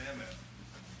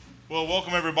Well,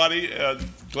 welcome everybody.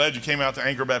 Glad you came out to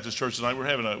Anchor Baptist Church tonight. We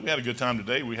had a good time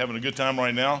today. We're having a good time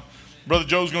right now. Brother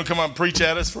Joe's going to come up and preach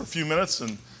at us for a few minutes,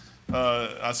 and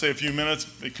I say a few minutes.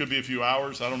 It could be a few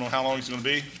hours. I don't know how long it's going to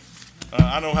be.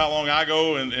 I know how long I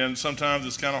go, and sometimes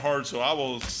it's kind of hard, so I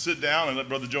will sit down and let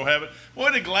Brother Joe have it. Boy,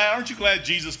 aren't you glad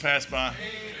Jesus passed by?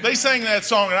 They sang that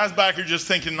song, and I was back here just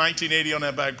thinking 1980 on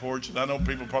that back porch, and I know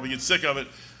people probably get sick of it,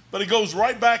 but it goes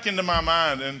right back into my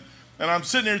mind, and I'm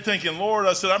sitting there thinking, Lord,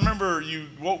 I said, I remember you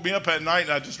woke me up at night,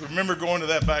 and I just remember going to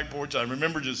that back porch. I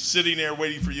remember just sitting there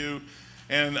waiting for you,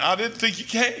 and I didn't think you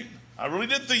came. I really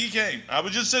didn't think you came. I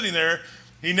was just sitting there.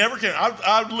 He never came.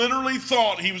 I literally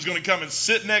thought he was going to come and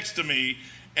sit next to me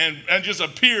and just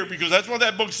appear, because that's what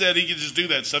that book said. He could just do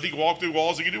that stuff. He could walk through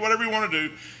walls. He could do whatever he wanted to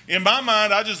do. In my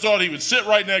mind, I just thought he would sit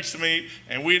right next to me,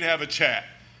 and we'd have a chat.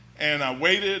 And I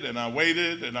waited, and I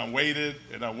waited, and I waited,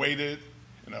 and I waited,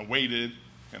 and I waited,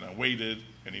 and I waited,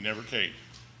 and he never came.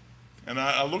 And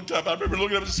I looked up. I remember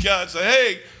looking up at the sky and saying,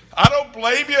 hey, I don't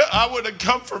blame you. I wouldn't have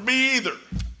come for me either.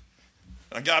 And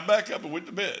I got back up and went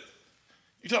to bed.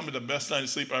 You're talking about the best night of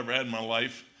sleep I ever had in my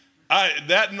life.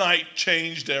 That night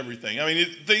changed everything. I mean,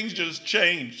 things just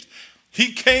changed.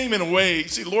 He came in a way.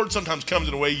 See, the Lord sometimes comes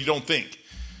in a way you don't think.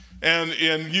 And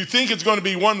you think it's going to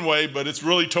be one way, but it's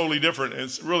really totally different. And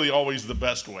it's really always the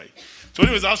best way. So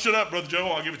anyways, I'll shut up, Brother Joe.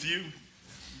 I'll give it to you.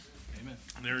 Amen.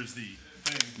 There's the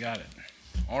thing. Got it.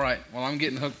 All right. Well, I'm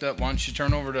getting hooked up. Why don't you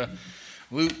turn over to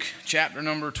Luke chapter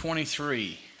number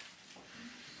 23.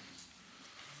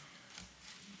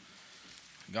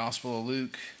 Gospel of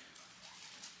Luke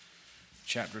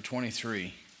chapter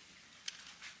 23.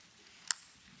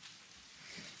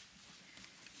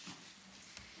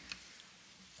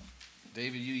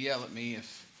 David, you yell at me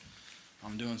if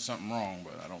I'm doing something wrong,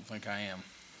 but I don't think I am.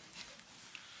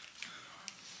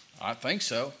 I think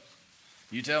so.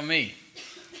 You tell me.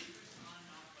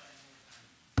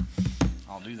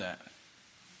 I'll do that.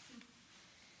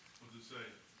 What does it say?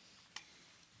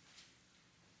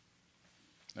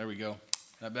 There we go.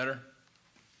 Is that better?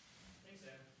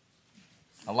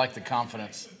 I like the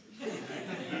confidence. Do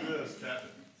this, tap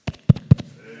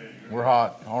it. We're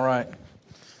hot. All right.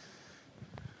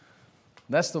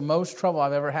 That's the most trouble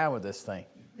I've ever had with this thing.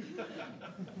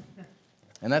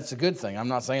 And that's a good thing. I'm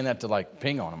not saying that to like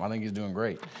ping on him. I think he's doing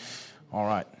great. All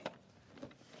right.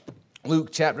 Luke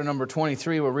chapter number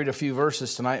 23. We'll read a few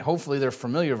verses tonight. Hopefully they're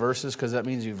familiar verses, because that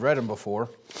means you've read them before.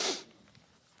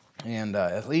 And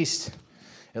at least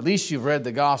you've read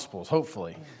the Gospels,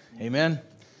 hopefully. Amen?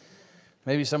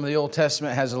 Maybe some of the Old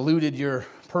Testament has eluded your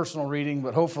personal reading,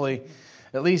 but hopefully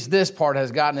at least this part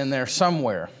has gotten in there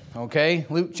somewhere. Okay?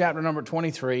 Luke chapter number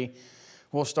 23.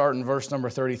 We'll start in verse number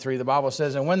 33. The Bible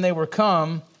says, and when they were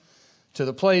come to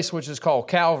the place which is called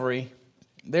Calvary,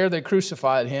 there they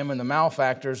crucified him and the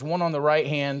malefactors, one on the right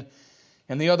hand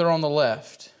and the other on the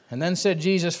left. And then said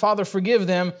Jesus, Father, forgive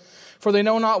them, for they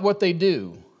know not what they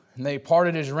do. And they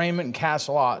parted his raiment and cast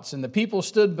lots. And the people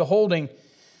stood beholding,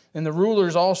 and the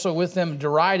rulers also with them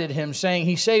derided him, saying,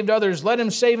 He saved others, let him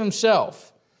save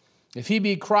himself, if he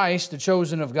be Christ, the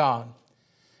chosen of God.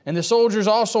 And the soldiers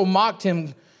also mocked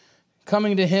him,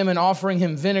 coming to him and offering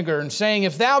him vinegar, and saying,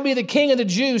 If thou be the king of the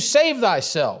Jews, save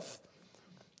thyself.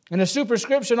 And a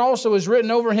superscription also is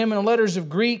written over him in letters of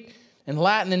Greek and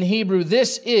Latin and Hebrew,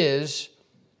 This is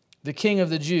the King of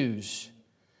the Jews.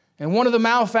 And one of the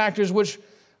malefactors which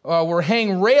were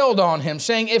hanged railed on him,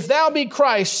 saying, If thou be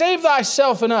Christ, save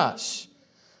thyself and us.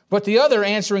 But the other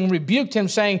answering rebuked him,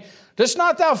 saying, Dost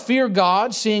not thou fear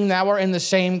God, seeing thou art in the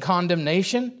same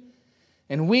condemnation?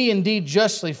 And we indeed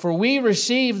justly, for we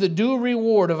receive the due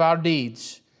reward of our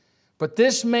deeds. But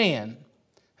this man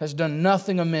has done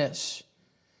nothing amiss.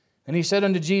 And he said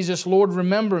unto Jesus, Lord,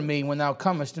 remember me when thou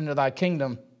comest into thy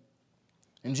kingdom.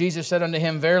 And Jesus said unto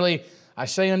him, Verily I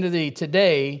say unto thee,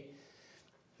 today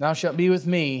thou shalt be with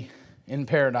me in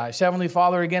paradise. Heavenly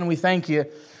Father, again, we thank you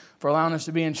for allowing us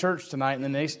to be in church tonight.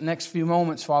 In the next few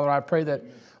moments, Father, I pray that,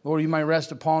 Lord, you may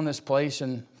rest upon this place.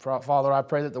 And Father, I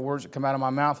pray that the words that come out of my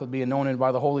mouth would be anointed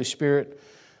by the Holy Spirit.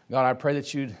 God, I pray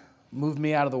that you'd move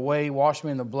me out of the way, wash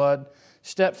me in the blood,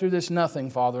 step through this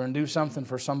nothing, Father, and do something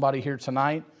for somebody here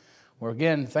tonight. We're,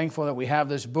 again, thankful that we have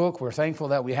this book. We're thankful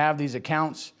that we have these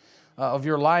accounts of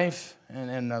your life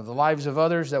and the lives of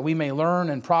others, that we may learn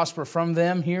and prosper from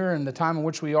them here in the time in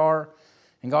which we are.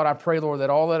 And God, I pray, Lord, that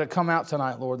all that have come out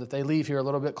tonight, Lord, that they leave here a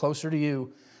little bit closer to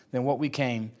you than what we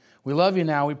came. We love you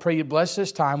now. We pray you bless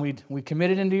this time. We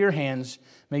commit it into your hands.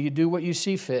 May you do what you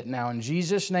see fit. Now, in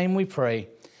Jesus' name we pray.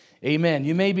 Amen.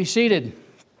 You may be seated.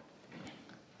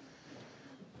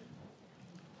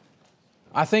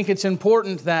 I think it's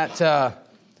important that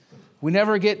we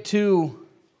never get too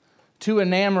too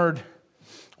enamored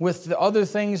with the other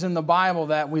things in the Bible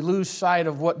that we lose sight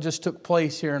of what just took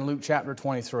place here in Luke chapter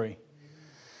 23.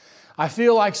 I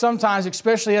feel like sometimes,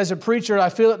 especially as a preacher, I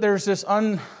feel that there's this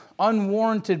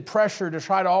unwarranted pressure to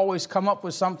try to always come up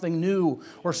with something new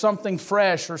or something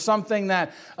fresh or something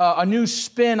that a new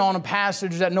spin on a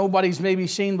passage that nobody's maybe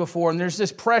seen before. And there's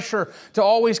this pressure to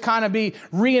always kind of be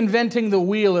reinventing the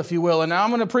wheel, if you will. And now I'm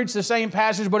going to preach the same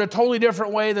passage, but a totally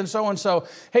different way than so-and-so.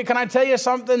 Hey, can I tell you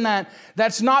something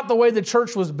that's not the way the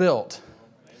church was built?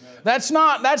 That's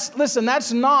not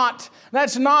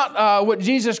what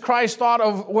Jesus Christ thought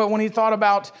of when He thought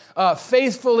about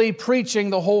faithfully preaching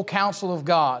the whole counsel of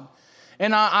God.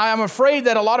 And I'm afraid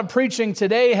that a lot of preaching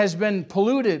today has been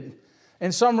polluted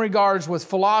in some regards with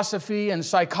philosophy and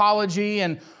psychology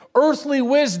and earthly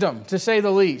wisdom, to say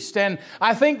the least. And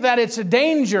I think that it's a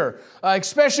danger,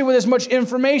 especially with as much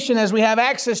information as we have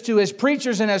access to as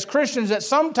preachers and as Christians, that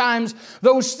sometimes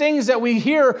those things that we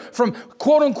hear from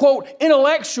quote-unquote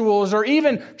intellectuals or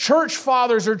even church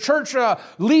fathers or church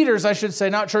leaders, I should say,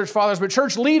 not church fathers, but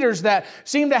church leaders that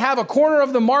seem to have a corner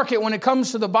of the market when it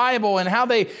comes to the Bible and how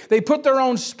they put their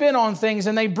own spin on things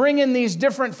and they bring in these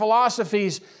different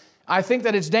philosophies. I think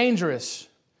that it's dangerous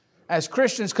as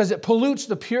Christians because it pollutes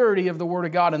the purity of the Word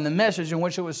of God and the message in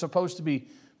which it was supposed to be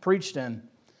preached in.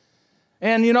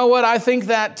 And you know what? I think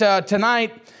that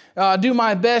tonight, do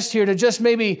my best here to just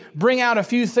maybe bring out a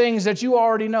few things that you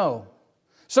already know.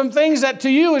 Some things that to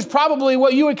you is probably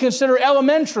what you would consider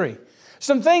elementary.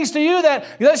 Some things to you that,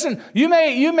 listen, you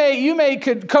may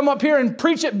could come up here and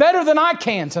preach it better than I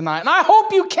can tonight. And I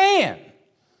hope you can.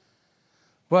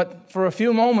 But for a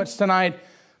few moments tonight,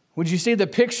 would you see the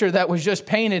picture that was just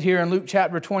painted here in Luke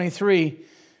chapter 23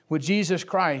 with Jesus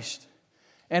Christ?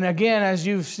 And again, as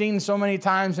you've seen so many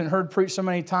times and heard preached so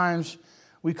many times,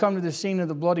 we come to the scene of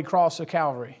the bloody cross of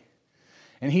Calvary.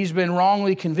 And He's been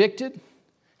wrongly convicted.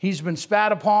 He's been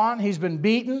spat upon. He's been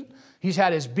beaten. He's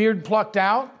had His beard plucked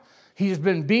out. He's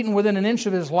been beaten within an inch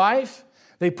of His life.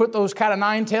 They put those cat of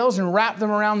nine tails and wrapped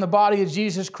them around the body of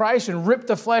Jesus Christ and ripped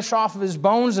the flesh off of His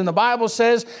bones. And the Bible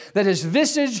says that His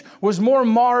visage was more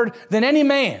marred than any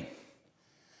man.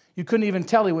 You couldn't even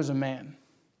tell He was a man.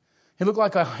 He looked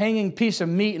like a hanging piece of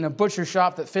meat in a butcher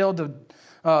shop that failed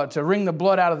to wring the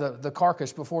blood out of the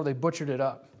carcass before they butchered it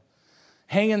up.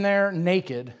 Hanging there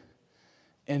naked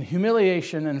in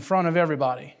humiliation in front of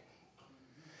everybody.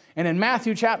 And in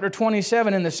Matthew chapter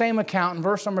 27, in the same account, in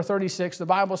verse number 36, the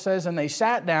Bible says, and they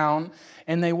sat down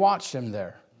and they watched Him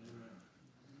there.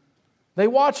 They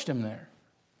watched Him there.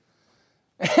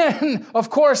 And of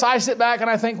course, I sit back and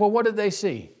I think, well, what did they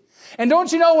see? And don't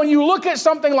you know, when you look at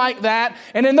something like that,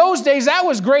 and in those days, that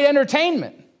was great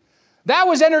entertainment. That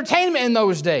was entertainment in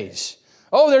those days.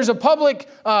 Oh, there's a public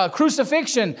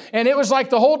crucifixion, and it was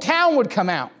like the whole town would come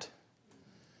out.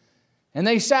 And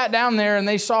they sat down there and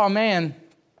they saw a man.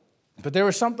 But there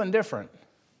was something different.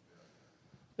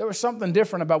 There was something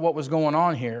different about what was going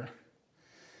on here.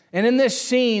 And in this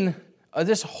scene,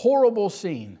 this horrible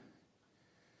scene,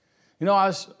 you know, I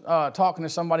was talking to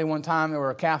somebody one time, they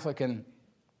were a Catholic, and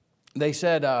they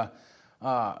said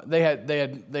they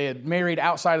had married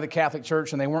outside of the Catholic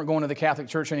Church, and they weren't going to the Catholic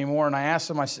Church anymore. And I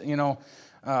asked him,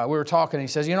 we were talking, and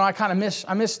he says,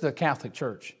 I miss the Catholic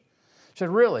Church. I said,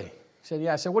 really? He said,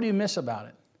 yeah. I said, what do you miss about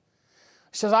it?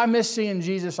 He says, I miss seeing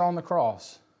Jesus on the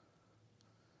cross.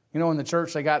 You know, in the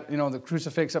church, they got, the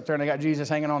crucifix up there and they got Jesus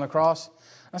hanging on the cross.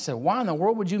 I said, why in the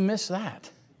world would you miss that?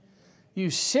 You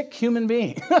sick human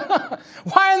being.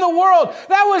 Why in the world?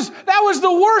 That was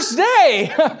the worst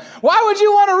day. Why would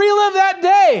you want to relive that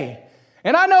day?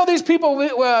 And I know these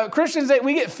people, Christians,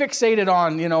 we get fixated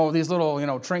on, these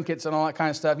little, trinkets and all that kind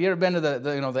of stuff. You ever been to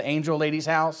the angel lady's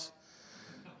house?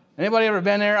 Anybody ever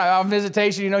been there on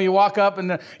visitation? You walk up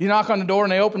and you knock on the door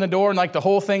and they open the door and like the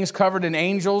whole thing's covered in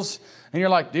angels. And you're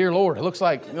like, dear Lord, it looks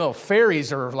like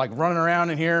fairies are like running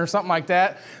around in here or something like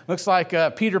that. Looks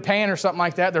like Peter Pan or something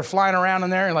like that. They're flying around in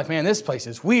there and like, man, this place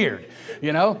is weird,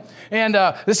 And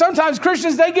sometimes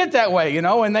Christians, they get that way,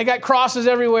 and they got crosses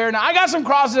everywhere. Now, I got some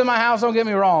crosses in my house, don't get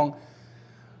me wrong.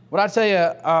 But I tell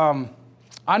you,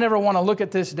 I never want to look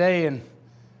at this day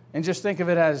and just think of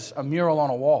it as a mural on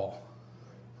a wall.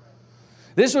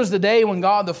 This was the day when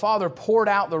God the Father poured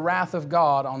out the wrath of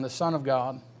God on the Son of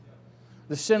God,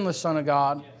 the sinless Son of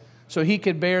God, so He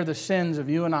could bear the sins of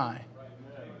you and I.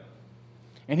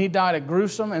 And He died a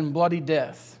gruesome and bloody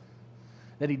death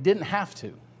that He didn't have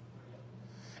to.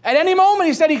 At any moment,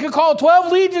 He said He could call 12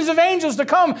 legions of angels to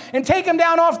come and take Him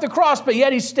down off the cross, but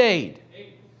yet He stayed.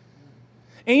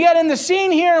 And yet in the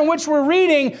scene here in which we're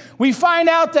reading, we find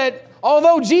out that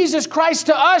although Jesus Christ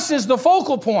to us is the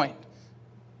focal point,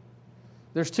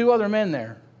 there's two other men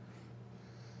there.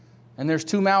 And there's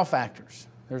two malefactors.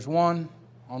 There's one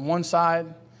on one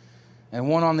side and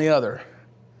one on the other.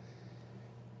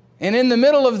 And in the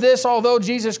middle of this, although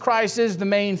Jesus Christ is the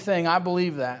main thing, I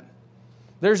believe that,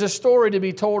 there's a story to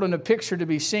be told and a picture to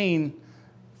be seen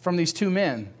from these two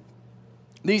men,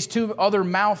 these two other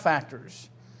malefactors.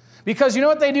 Because you know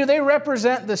what they do? They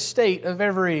represent the state of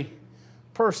every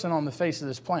person on the face of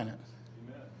this planet.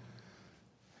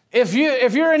 If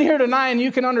you're in here tonight and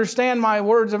you can understand my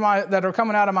words that are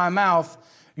coming out of my mouth,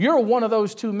 you're one of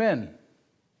those two men.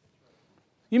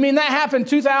 You mean that happened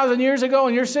 2,000 years ago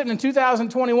and you're sitting in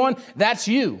 2021? That's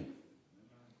you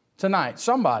tonight,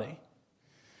 somebody.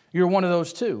 You're one of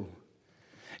those two.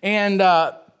 And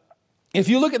if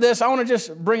you look at this, I want to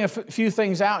just bring a few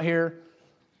things out here.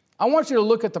 I want you to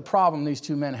look at the problem these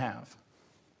two men have.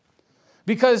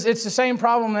 Because it's the same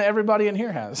problem that everybody in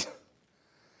here has.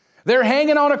 They're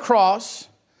hanging on a cross,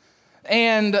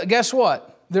 and guess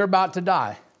what? They're about to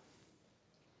die.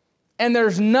 And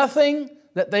there's nothing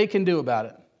that they can do about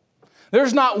it.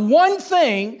 There's not one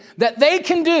thing that they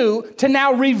can do to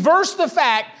now reverse the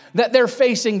fact that they're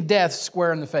facing death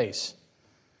square in the face.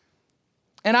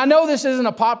 And I know this isn't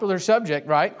a popular subject,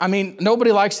 right? I mean,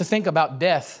 nobody likes to think about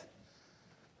death.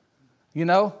 You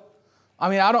know? I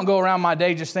mean, I don't go around my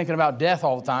day just thinking about death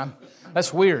all the time.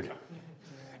 That's weird.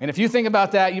 And if you think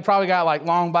about that, you probably got like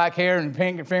long black hair and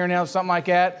pink fingernails, something like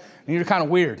that, and you're kind of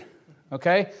weird,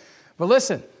 okay? But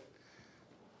listen,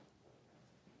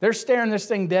 they're staring this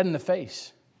thing dead in the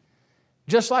face,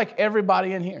 just like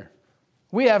everybody in here.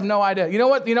 We have no idea. You know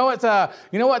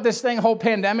what this whole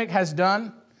pandemic has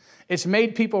done? It's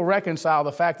made people reconcile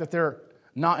the fact that they're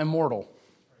not immortal.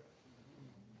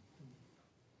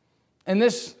 And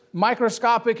this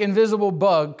microscopic, invisible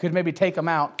bug could maybe take them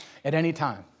out at any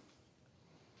time.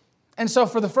 And so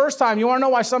for the first time, you want to know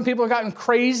why some people have gotten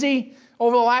crazy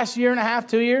over the last year and a half,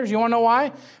 2 years? You want to know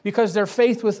why? Because they're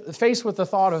faced with the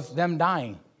thought of them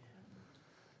dying.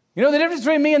 You know, the difference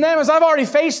between me and them is I've already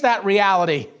faced that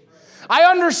reality. I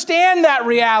understand that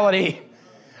reality.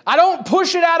 I don't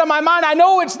push it out of my mind. I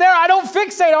know it's there. I don't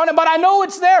fixate on it, but I know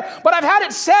it's there. But I've had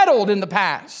it settled in the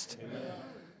past.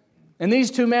 And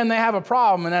these two men, they have a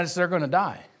problem, and that is they're going to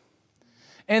die.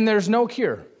 And there's no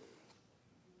cure.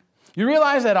 You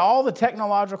realize that all the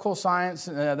technological science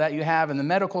that you have in the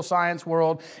medical science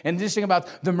world, and just think about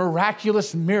the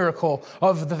miraculous miracle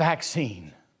of the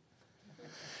vaccine.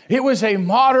 It was a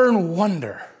modern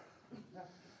wonder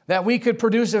that we could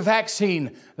produce a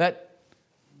vaccine that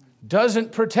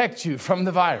doesn't protect you from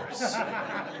the virus.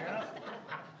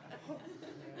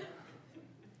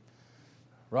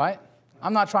 Right?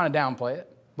 I'm not trying to downplay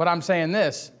it, but I'm saying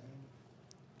this.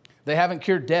 They haven't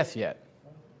cured death yet.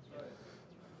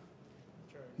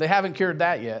 They haven't cured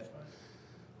that yet.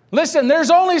 Listen,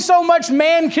 there's only so much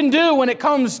man can do when it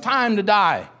comes time to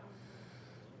die.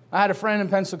 I had a friend in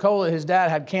Pensacola. His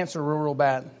dad had cancer real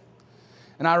bad.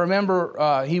 And I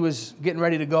remember he was getting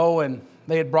ready to go, and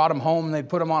they had brought him home, and they'd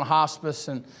put him on hospice.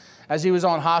 And as he was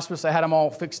on hospice, they had him all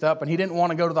fixed up, and he didn't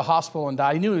want to go to the hospital and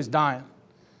die. He knew he was dying.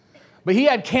 But he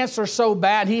had cancer so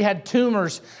bad, he had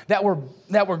tumors that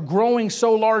were growing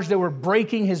so large they were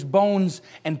breaking his bones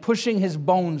and pushing his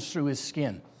bones through his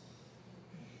skin.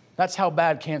 That's how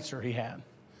bad cancer he had.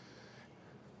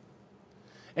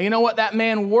 And you know what? That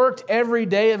man worked every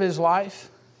day of his life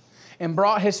and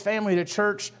brought his family to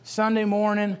church Sunday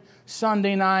morning,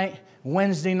 Sunday night,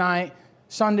 Wednesday night,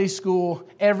 Sunday school,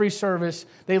 every service.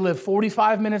 They lived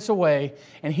 45 minutes away,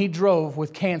 and he drove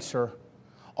with cancer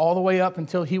all the way up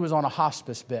until he was on a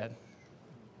hospice bed.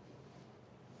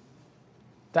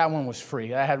 That one was free.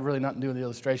 That had really nothing to do with the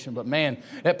illustration, but man,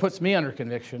 that puts me under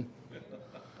conviction.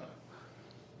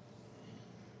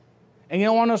 And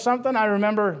you want to know something? I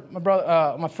remember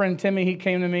my friend Timmy, he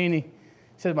came to me and he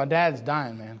said, my dad's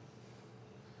dying, man.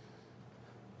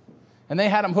 And they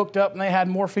had him hooked up, and they had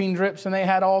morphine drips, and they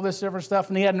had all this different stuff,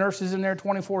 and he had nurses in there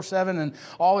 24/7, and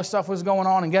all this stuff was going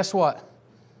on. And guess what?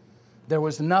 There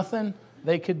was nothing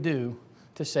they could do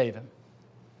to save him.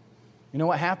 You know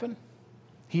what happened?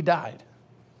 He died.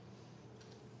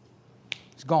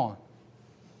 He's gone.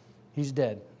 He's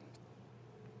dead.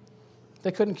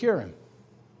 They couldn't cure him.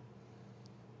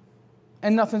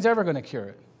 And nothing's ever going to cure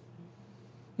it.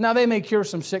 Now, they may cure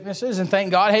some sicknesses, and thank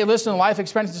God. Hey, listen, life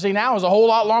expectancy now is a whole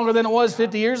lot longer than it was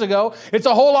 50 years ago. It's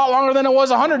a whole lot longer than it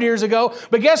was 100 years ago.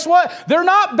 But guess what? They're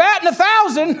not batting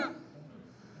 1,000.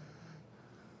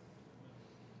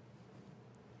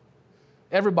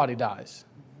 Everybody dies,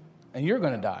 and you're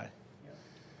going to die.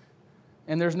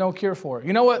 And there's no cure for it.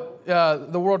 You know what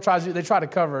the world tries to do? They try to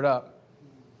cover it up.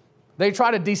 They try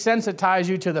to desensitize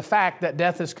you to the fact that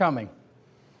death is coming.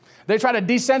 They try to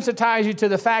desensitize you to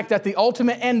the fact that the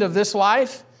ultimate end of this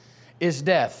life is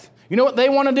death. You know what they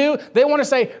want to do? They want to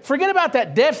say, forget about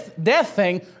that death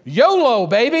thing. YOLO,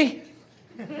 baby.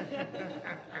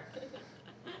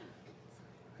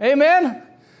 Amen?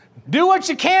 Do what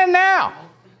you can now.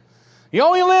 You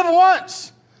only live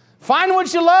once. Find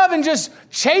what you love and just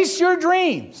chase your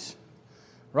dreams.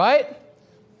 Right?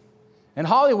 In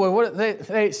Hollywood, they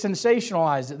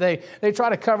sensationalize it. They try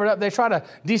to cover it up. They try to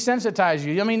desensitize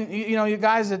you. I mean, you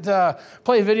guys that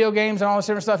play video games and all this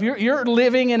different stuff, you're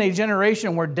living in a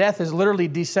generation where death is literally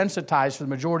desensitized for the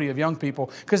majority of young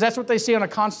people because that's what they see on a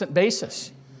constant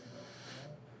basis.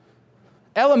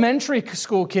 Elementary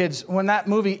school kids, when that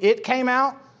movie It came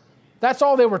out, that's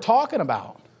all they were talking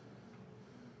about.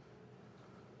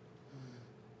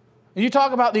 And you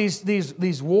talk about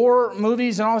these war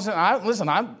movies and all this.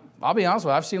 I'll be honest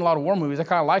with you, I've seen a lot of war movies. I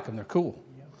kind of like them. They're cool,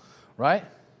 right?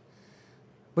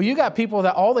 But you got people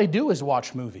that all they do is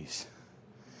watch movies.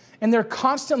 And they're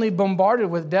constantly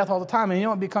bombarded with death all the time. And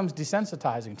it becomes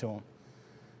desensitizing to them.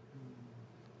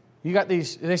 You got they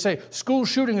say school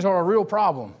shootings are a real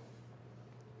problem.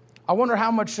 I wonder how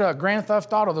much Grand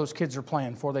Theft Auto those kids are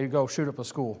playing before they go shoot up a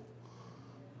school.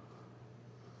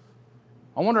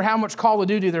 I wonder how much Call of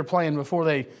Duty they're playing before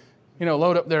they,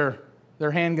 load up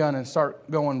their handgun and start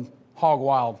going hog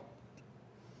wild.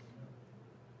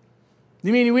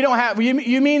 You mean we don't have?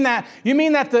 You mean that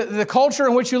the culture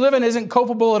in which you live in isn't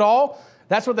culpable at all?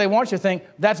 That's what they want you to think.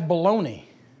 That's baloney.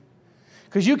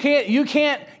 Because you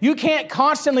can't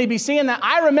constantly be seeing that.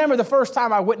 I remember the first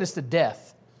time I witnessed a death.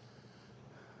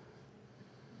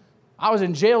 I was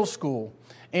in jail school,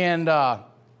 and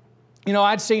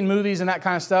I'd seen movies and that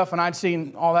kind of stuff, and I'd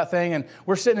seen all that thing, and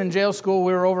we're sitting in jail school.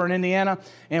 We were over in Indiana,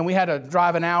 and we had to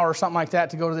drive an hour or something like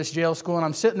that to go to this jail school, and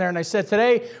I'm sitting there, and they said,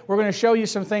 today we're going to show you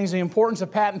some things, the importance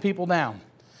of patting people down.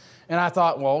 And I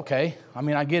thought, well, okay. I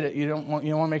mean, I get it. You want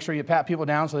to make sure you pat people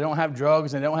down so they don't have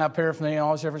drugs and they don't have paraphernalia and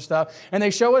all this different stuff. And they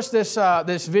show us this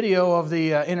video of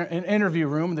the interview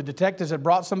room. The detectives had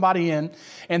brought somebody in,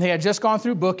 and they had just gone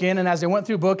through book-in. And as they went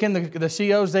through book-in, the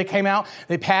COs, they came out.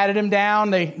 They patted him down.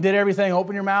 They did everything.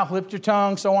 Open your mouth, lift your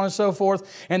tongue, so on and so forth.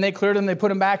 And they cleared him. They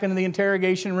put him back into the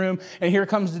interrogation room. And here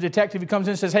comes the detective. He comes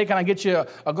in and says, hey, can I get you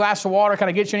a glass of water? Can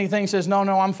I get you anything? He says, no,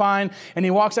 I'm fine. And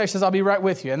he walks out and says, I'll be right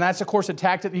with you. And that's, of course, a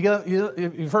tactic.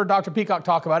 You've heard Dr. Peacock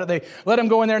talk about it. They let him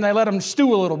go in there and they let him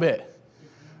stew a little bit,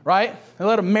 right? They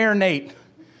let him marinate.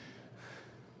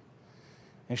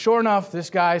 And sure enough,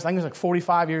 this guy, I think he's like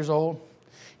 45 years old.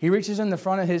 He reaches in the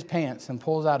front of his pants and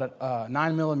pulls out a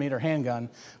 9mm handgun,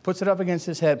 puts it up against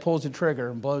his head, pulls the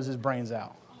trigger, and blows his brains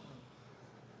out.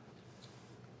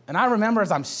 And I remember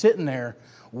as I'm sitting there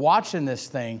watching this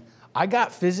thing, I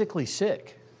got physically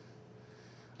sick.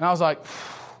 And I was like,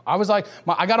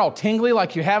 I got all tingly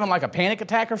like you're having like a panic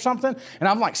attack or something. And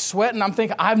I'm like sweating. I'm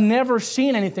thinking, I've never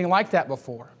seen anything like that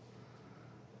before.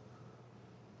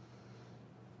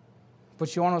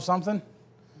 But you want to know something?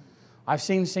 I've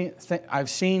seen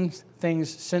things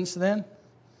since then,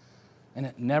 and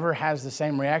it never has the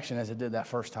same reaction as it did that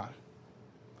first time.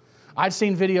 I'd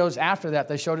seen videos after that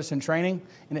they showed us in training,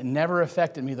 and it never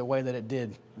affected me the way that it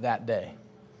did that day.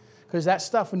 Because that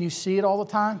stuff, when you see it all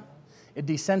the time, it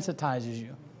desensitizes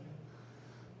you.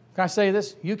 Can I say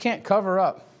this? You can't cover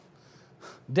up.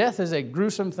 Death is a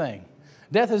gruesome thing.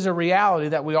 Death is a reality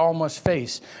that we all must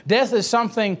face. Death is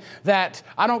something that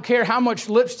I don't care how much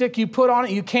lipstick you put on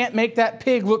it, you can't make that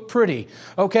pig look pretty,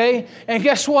 okay? And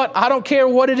guess what? I don't care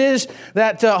what it is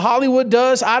that Hollywood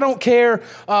does. I don't care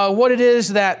what it is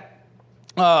that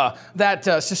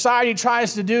society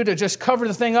tries to do to just cover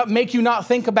the thing up, make you not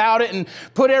think about it, and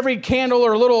put every candle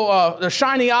or little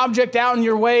shiny object out in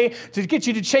your way to get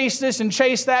you to chase this and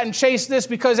chase that and chase this,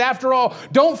 because after all,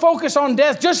 don't focus on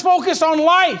death, just focus on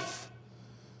life.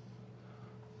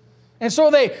 And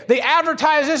so they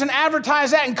advertise this and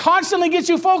advertise that and constantly get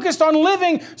you focused on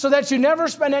living so that you never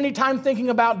spend any time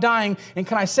thinking about dying. And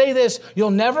can I say this?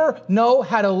 You'll never know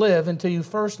how to live until you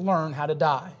first learn how to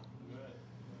die.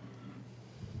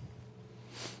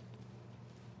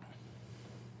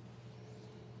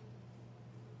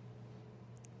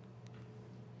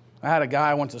 I had a guy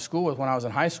I went to school with when I was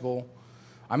in high school.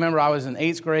 I remember I was in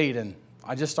 8th grade, and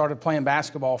I just started playing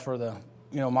basketball for the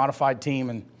modified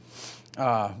team, and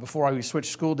before I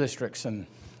switched school districts. And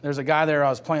there's a guy there I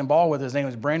was playing ball with. His name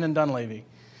was Brandon Dunleavy.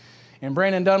 And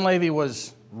Brandon Dunleavy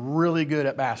was really good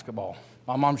at basketball.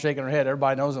 My mom's shaking her head.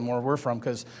 Everybody knows him where we're from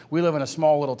because we live in a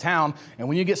small little town. And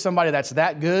when you get somebody that's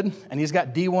that good and he's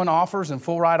got D1 offers and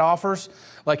full ride offers,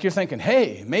 like you're thinking,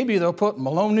 hey, maybe they'll put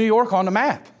Malone, New York on the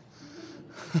map.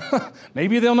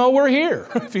 Maybe they'll know we're here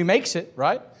if he makes it,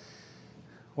 right?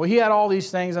 Well, he had all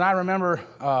these things, and I remember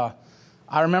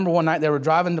one night they were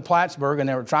driving to Plattsburgh, and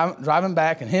they were driving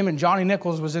back, and him and Johnny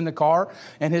Nichols was in the car,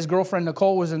 and his girlfriend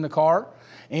Nicole was in the car,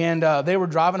 and they were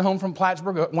driving home from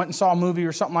Plattsburgh, went and saw a movie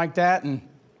or something like that, and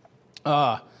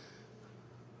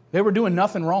they were doing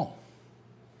nothing wrong.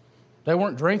 They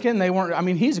weren't drinking.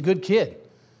 He's a good kid.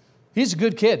 He's a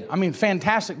good kid.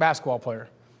 Fantastic basketball player.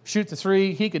 Shoot the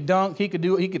three. He could dunk. He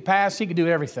could pass. He could do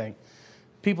everything.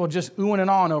 People just oohing and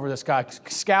awing over this guy.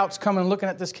 Scouts coming and looking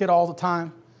at this kid all the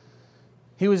time.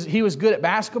 He was good at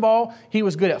basketball. He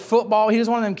was good at football. He was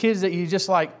one of them kids that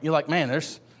you're like, man,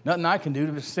 there's nothing I can do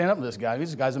to stand up to this guy.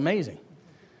 This guy's amazing.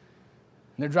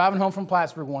 And they're driving home from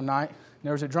Plattsburgh one night. And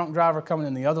there was a drunk driver coming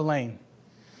in the other lane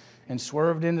and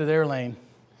swerved into their lane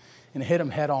and hit him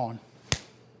head on.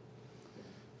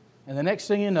 And the next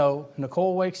thing you know,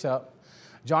 Nicole wakes up.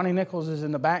 Johnny Nichols is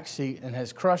in the back seat and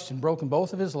has crushed and broken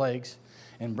both of his legs.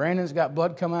 And Brandon's got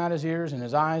blood coming out of his ears and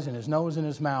his eyes and his nose and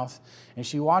his mouth. And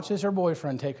she watches her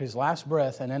boyfriend take his last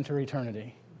breath and enter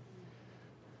eternity.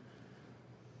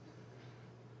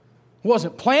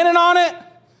 Wasn't planning on it.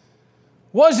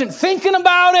 Wasn't thinking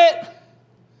about it.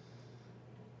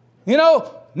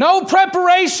 No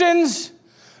preparations.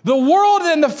 The world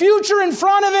and the future in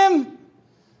front of him,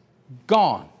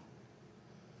 gone.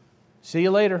 See you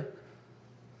later.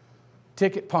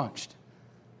 Ticket punched.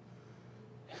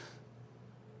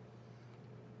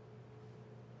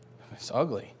 It's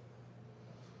ugly.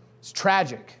 It's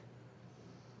tragic.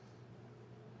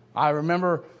 I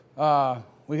remember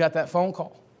we got that phone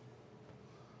call.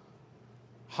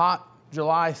 Hot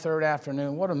July 3rd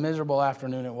afternoon. What a miserable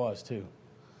afternoon it was, too.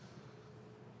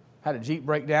 Had a Jeep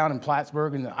break down in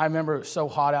Plattsburgh, and I remember it was so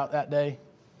hot out that day.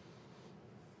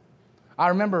 I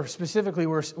remember specifically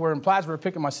we're in Plattsburgh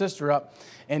picking my sister up,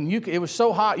 and it was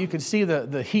so hot you could see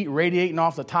the heat radiating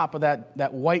off the top of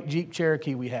that white Jeep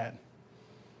Cherokee we had.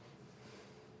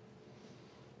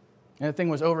 And the thing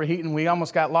was overheating. We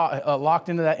almost got locked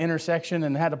into that intersection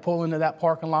and had to pull into that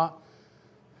parking lot.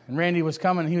 And Randy was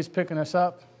coming, and he was picking us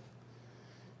up.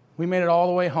 We made it all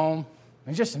the way home. It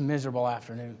was just a miserable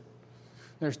afternoon.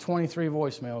 There's 23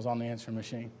 voicemails on the answering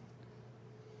machine.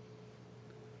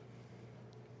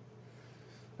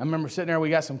 I remember sitting there, we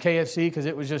got some KFC because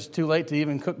it was just too late to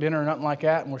even cook dinner or nothing like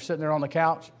that, and we're sitting there on the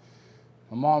couch.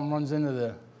 My mom runs into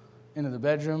the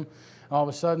bedroom. All of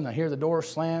a sudden, I hear the door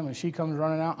slam, and she comes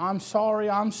running out. I'm sorry,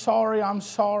 I'm sorry, I'm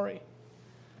sorry.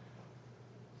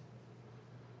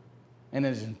 And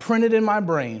it's imprinted in my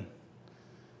brain.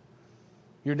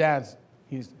 Your dad's,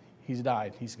 he's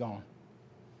died, he's gone.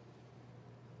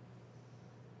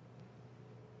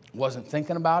 Wasn't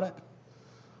thinking about it.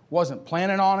 Wasn't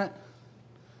planning on it.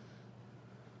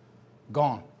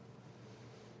 Gone.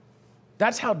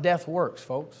 That's how death works,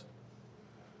 folks.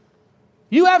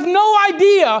 You have no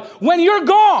idea when you're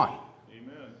gone.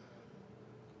 Amen.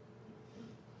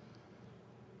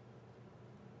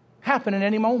 Happen at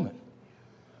any moment.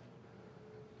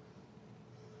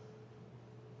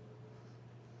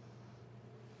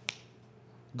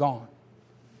 Gone.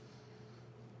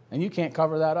 And you can't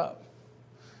cover that up.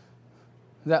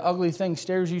 That ugly thing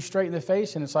stares you straight in the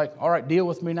face, and it's like, all right, deal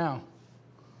with me now.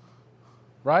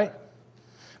 Right?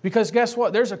 Because guess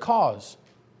what? There's a cause.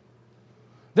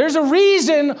 There's a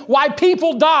reason why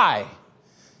people die.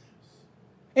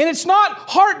 And it's not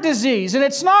heart disease, and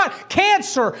it's not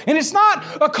cancer, and it's not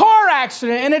a car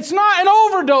accident, and it's not an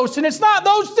overdose, and it's not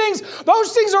those things.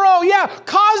 Those things are all,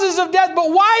 causes of death.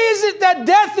 But why is it that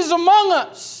death is among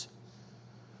us?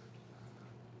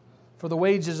 For the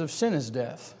wages of sin is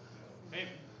death.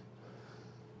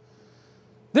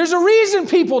 There's a reason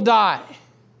people die.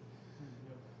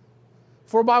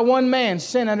 For by one man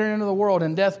sin entered into the world,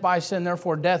 and death by sin.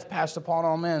 Therefore death passed upon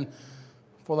all men,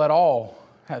 for that all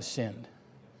have sinned.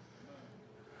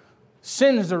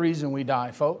 Sin is the reason we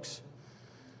die, folks.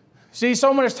 See,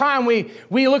 so much time we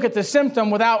look at the symptom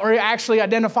without actually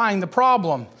identifying the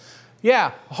problem.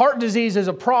 Yeah, heart disease is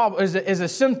a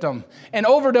symptom, and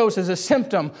overdose is a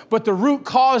symptom, but the root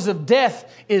cause of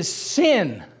death is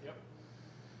sin.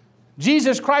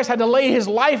 Jesus Christ had to lay his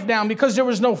life down because there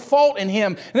was no fault in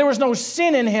him, and there was no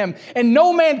sin in him, and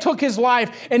no man took his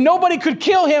life, and nobody could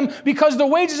kill him because the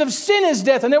wages of sin is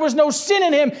death, and there was no sin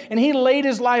in him, and he laid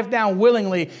his life down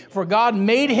willingly, for God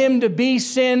made him to be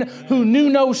sin who knew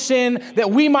no sin,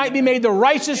 that we might be made the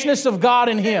righteousness of God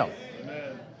in him.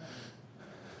 Amen.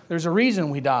 There's a reason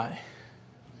we die.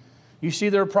 You see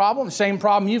their problem? Same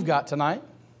problem you've got tonight.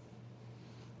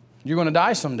 You're going to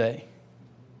die someday.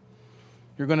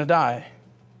 You're going to die.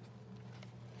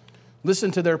 Listen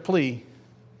to their plea.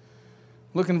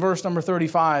 Look in verse number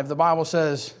 35. The Bible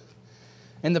says,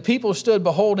 And the people stood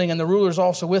beholding, and the rulers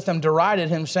also with them derided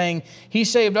him, saying, He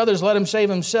saved others, let him save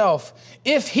himself,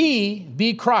 if he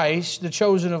be Christ, the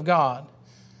chosen of God.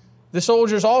 The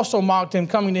soldiers also mocked him,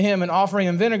 coming to him and offering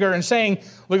him vinegar and saying,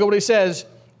 look at what he says,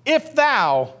 if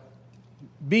thou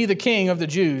be the king of the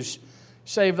Jews,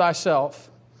 save thyself.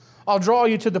 I'll draw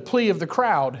you to the plea of the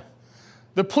crowd,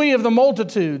 the plea of the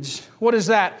multitudes. What is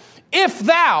that? If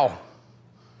thou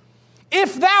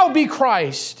be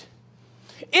Christ,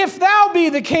 if thou be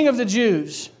the king of the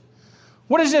Jews.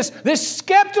 What is this? This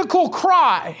skeptical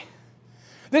cry,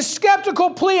 this skeptical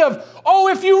plea of, oh,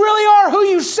 if you really are who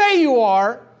you say you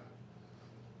are.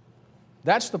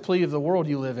 That's the plea of the world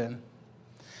you live in.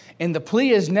 And the plea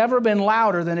has never been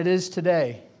louder than it is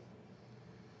today.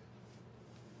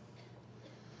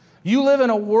 You live in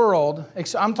a world,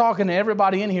 I'm talking to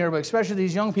everybody in here, but especially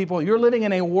these young people, you're living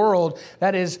in a world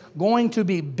that is going to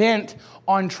be bent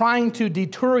on trying to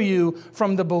deter you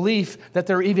from the belief that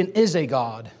there even is a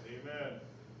God.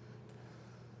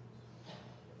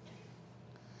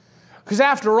 Because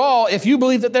after all, if you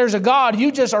believe that there's a God,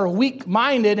 you just are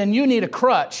weak-minded and you need a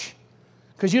crutch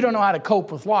because you don't know how to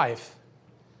cope with life.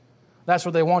 That's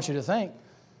what they want you to think.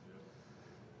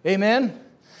 Amen?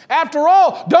 After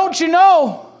all, don't you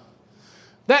know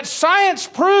that science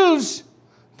proves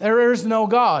there is no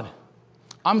God?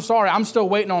 I'm sorry, I'm still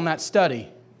waiting on that study.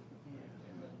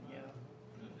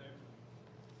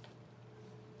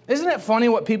 Isn't it funny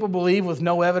what people believe with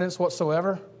no evidence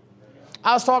whatsoever?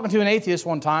 I was talking to an atheist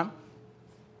one time.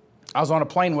 I was on a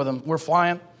plane with him. We're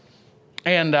flying.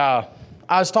 And I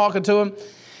was talking to him.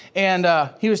 And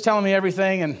he was telling me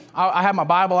everything. And I had my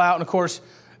Bible out. And of course,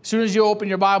 as soon as you open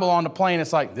your Bible on the plane,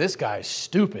 it's like, this guy's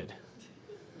stupid.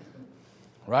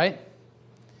 Right?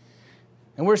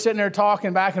 And we're sitting there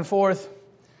talking back and forth.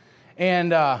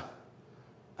 And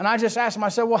I just asked him, I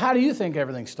said, well, how do you think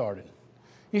everything started?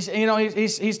 He's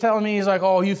telling me, he's like,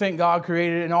 oh, you think God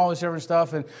created it and all this different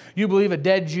stuff, and you believe a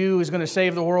dead Jew is going to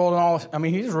save the world and all. I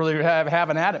mean, he's really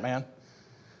having at it, man.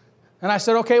 And I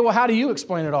said, okay, well, how do you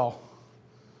explain it all?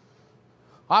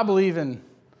 I believe in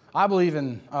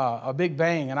a Big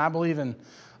Bang, and I believe in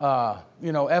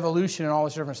evolution and all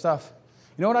this different stuff.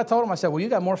 You know what I told him? I said, well, you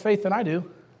got more faith than I do.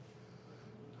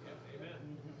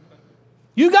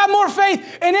 You got more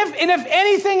faith. And if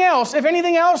anything else,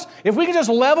 if we could just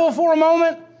level for a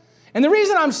moment. And the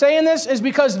reason I'm saying this is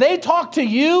because they talk to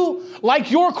you like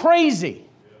you're crazy.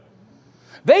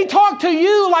 They talk to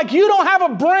you like you don't have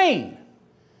a brain.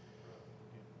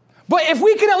 But if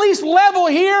we can at least level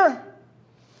here,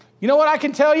 you know what I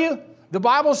can tell you? The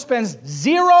Bible spends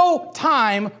zero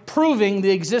time proving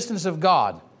the existence of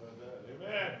God.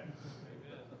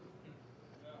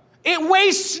 It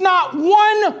wastes not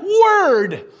one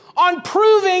word on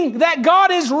proving that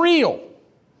God is real.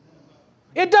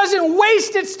 It doesn't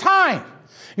waste its time.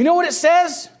 You know what it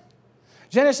says?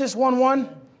 Genesis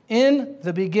 1:1, in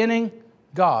the beginning,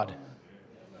 God.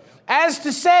 As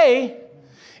to say,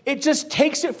 it just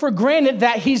takes it for granted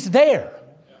that He's there.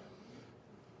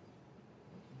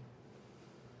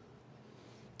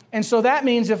 And so that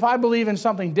means if I believe in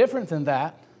something different than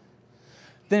that,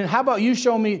 then how about you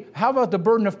show me, how about the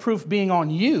burden of proof being on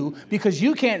you, because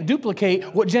you can't duplicate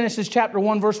what Genesis chapter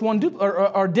 1 verse 1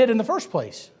 did in the first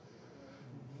place.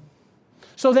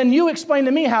 So then you explain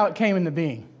to me how it came into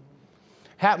being.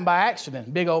 Happened by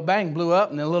accident. Big old bang blew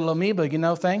up and a little amoeba,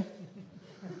 thing.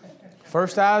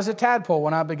 First I was a tadpole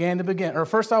when I began to begin. Or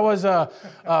first I was a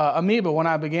amoeba when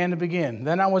I began to begin.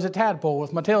 Then I was a tadpole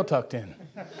with my tail tucked in.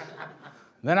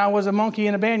 Then I was a monkey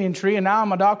in a banyan tree, and now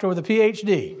I'm a doctor with a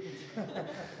PhD.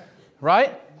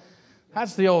 Right?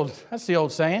 That's the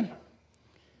old saying.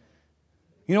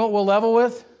 You know what we'll level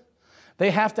with?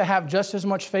 They have to have just as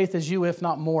much faith as you, if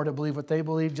not more, to believe what they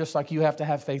believe, just like you have to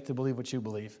have faith to believe what you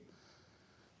believe.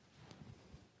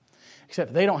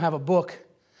 Except they don't have a book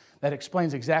that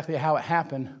explains exactly how it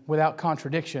happened without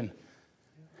contradiction.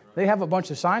 They have a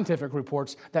bunch of scientific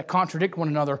reports that contradict one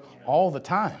another all the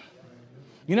time.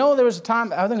 You know, there was a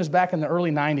time, I think it was back in the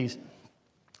early 90s,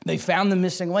 they found the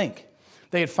missing link.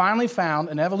 They had finally found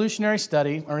an evolutionary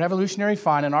study or an evolutionary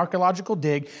find, an archaeological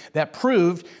dig that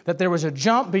proved that there was a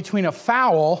jump between a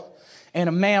fowl and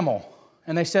a mammal.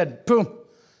 And they said, boom,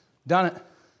 done it.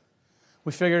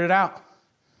 We figured it out.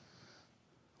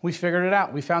 We figured it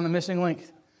out. We found the missing link.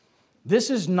 This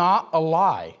is not a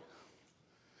lie.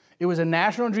 It was a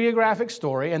National Geographic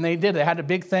story, and they had a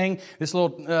big thing. This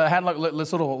little had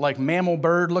this little like mammal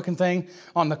bird looking thing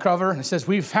on the cover, and it says,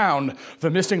 "We found the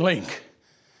missing link."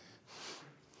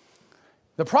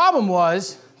 The problem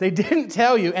was they didn't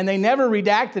tell you, and they never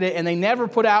redacted it, and they never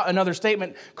put out another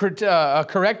statement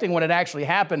correcting what had actually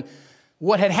happened.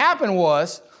 What had happened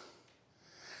was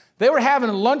They were having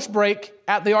a lunch break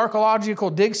at the archaeological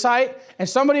dig site, and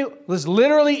somebody was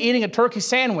literally eating a turkey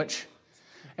sandwich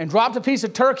and dropped a piece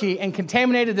of turkey and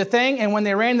contaminated the thing. And when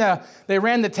they ran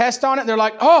the test on it, they're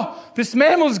like, oh, this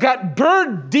mammal's got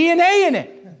bird DNA in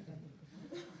it.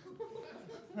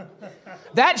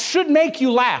 That should make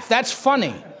you laugh. That's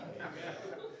funny.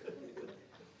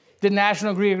 Did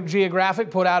National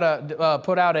Geographic put out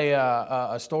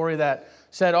a story that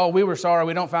said, oh, we were sorry,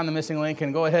 we don't find the missing link,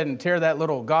 and go ahead and tear that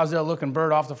little gazelle-looking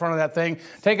bird off the front of that thing,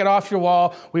 take it off your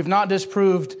wall. We've not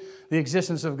disproved the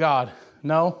existence of God.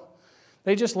 No,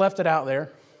 they just left it out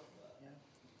there.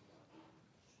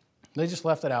 They just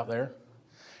left it out there.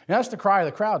 And that's the cry of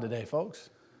the crowd today, folks.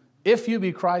 If you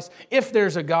be Christ, if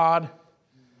there's a God.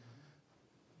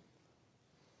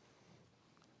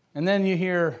 And then you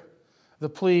hear the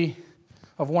plea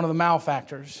of one of the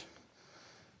malefactors.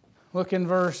 Look in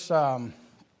verse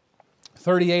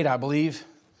 38, I believe.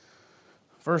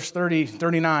 Verse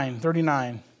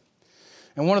 39.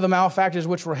 And one of the malefactors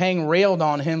which were hanged railed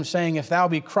on him, saying, if thou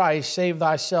be Christ, save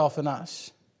thyself and us.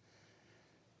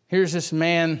 Here's this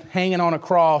man hanging on a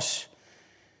cross,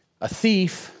 a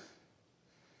thief,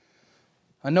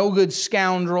 a no-good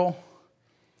scoundrel,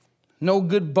 no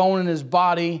good bone in his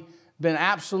body, been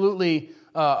absolutely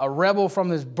a rebel from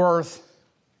his birth,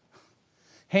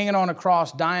 hanging on a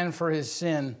cross, dying for his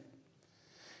sin.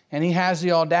 And he has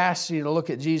the audacity to look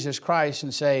at Jesus Christ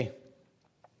and say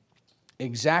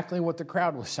exactly what the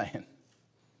crowd was saying.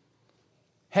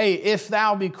 Hey, if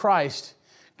thou be Christ,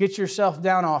 get yourself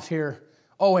down off here.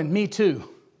 Oh, and me too.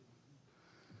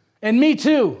 And me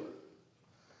too.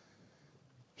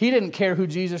 He didn't care who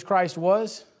Jesus Christ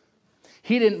was.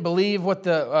 He didn't believe what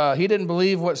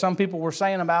some people were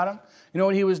saying about him. You know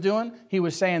what he was doing? He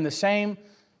was saying the same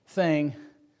thing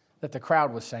that the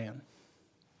crowd was saying.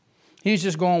 He's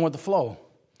just going with the flow.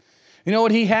 You know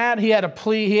what he had? He had a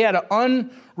plea. He had an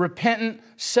unrepentant,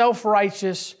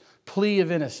 self-righteous plea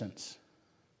of innocence.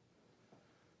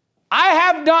 I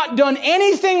have not done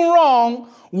anything wrong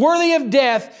worthy of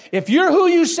death. If you're who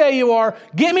you say you are,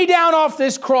 get me down off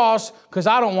this cross because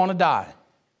I don't want to die.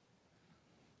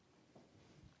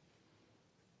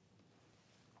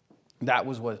 That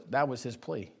was his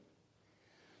plea.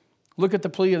 Look at the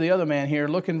plea of the other man here.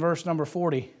 Look in verse number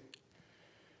 40.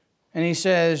 And he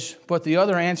says, but the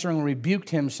other answering rebuked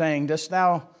him, saying, dost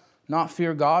thou not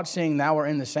fear God, seeing thou art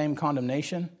in the same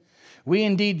condemnation? We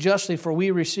indeed justly, for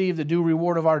we receive the due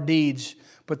reward of our deeds,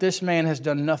 but this man has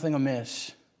done nothing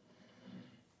amiss.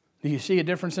 Do you see a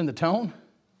difference in the tone?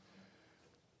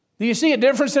 Do you see a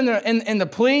difference in the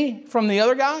plea from the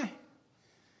other guy?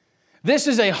 This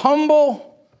is a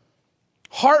humble,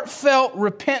 heartfelt,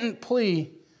 repentant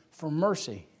plea for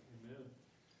mercy. Amen.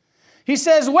 He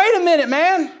says, wait a minute,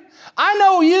 man. I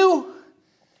know you,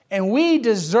 and we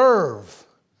deserve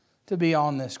to be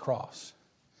on this cross.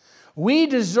 We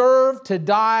deserve to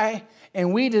die,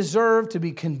 and we deserve to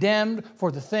be condemned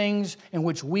for the things in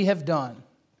which we have done.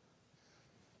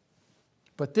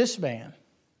 But this man,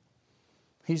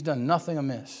 he's done nothing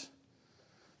amiss.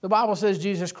 The Bible says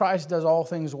Jesus Christ does all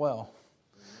things well.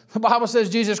 The Bible says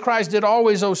Jesus Christ did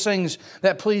always those things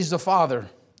that pleased the Father.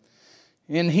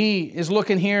 And he is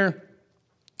looking here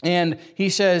and he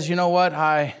says, you know what,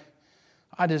 I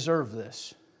deserve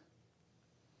this.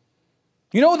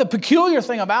 You know, the peculiar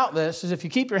thing about this is if you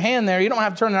keep your hand there, you don't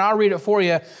have to turn it, I'll read it for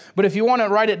you. But if you want to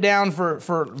write it down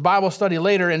for Bible study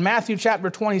later, in Matthew chapter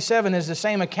 27 is the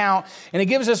same account. And it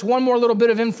gives us one more little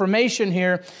bit of information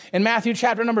here. In Matthew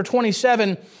chapter number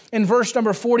 27, in verse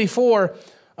number 44,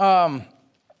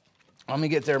 let me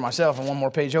get there myself and one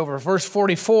more page over. Verse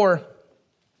 44,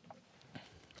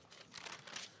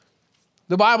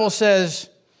 the Bible says,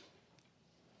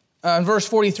 in verse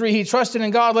 43, he trusted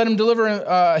in God, let him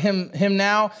deliver him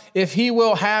now, if he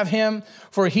will have him,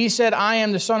 for he said, I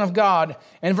am the Son of God.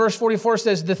 And verse 44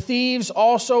 says, the thieves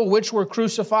also which were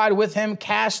crucified with him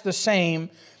cast the same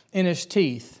in his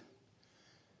teeth.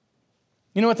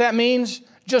 You know what that means?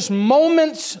 Just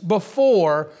moments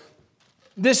before,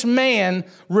 this man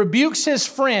rebukes his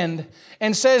friend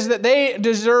and says that they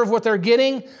deserve what they're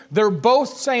getting. They're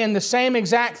both saying the same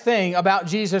exact thing about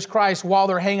Jesus Christ while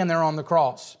they're hanging there on the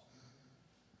cross.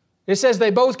 It says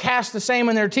they both cast the same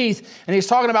in their teeth, and he's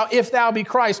talking about if thou be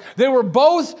Christ. They were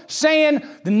both saying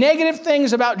the negative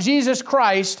things about Jesus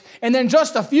Christ, and then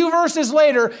just a few verses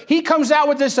later, he comes out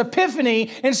with this epiphany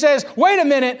and says, wait a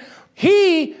minute,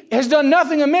 he has done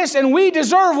nothing amiss, and we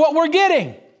deserve what we're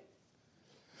getting.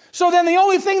 So then the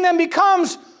only thing then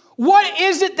becomes, what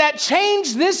is it that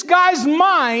changed this guy's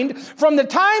mind from the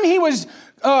time he was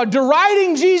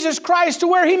deriding Jesus Christ to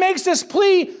where he makes this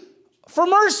plea for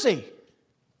mercy?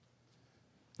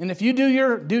 And if you do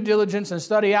your due diligence and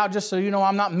study out, just so you know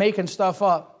I'm not making stuff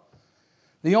up,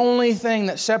 the only thing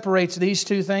that separates these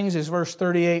two things is verse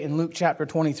 38 in Luke chapter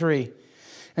 23.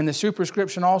 And the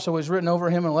superscription also is written over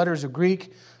him in letters of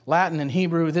Greek, Latin, and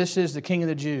Hebrew. This is the King of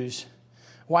the Jews.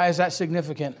 Why is that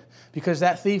significant? Because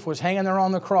that thief was hanging there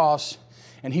on the cross,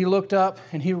 and he looked up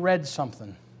and he read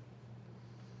something.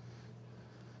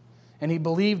 And he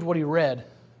believed what he read.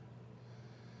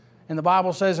 And the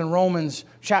Bible says in Romans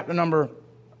chapter number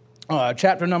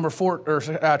 10,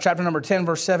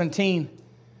 verse 17,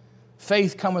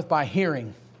 faith cometh by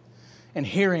hearing, and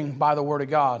hearing by the word of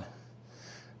God.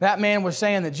 That man was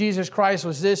saying that Jesus Christ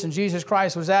was this and Jesus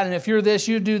Christ was that, and if you're this,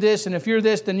 you do this, and if you're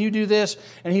this, then you do this.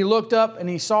 And he looked up and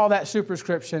he saw that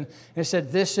superscription, and it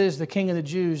said, this is the King of the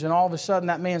Jews. And all of a sudden,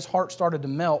 that man's heart started to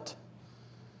melt.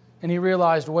 And he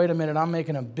realized, wait a minute, I'm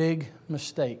making a big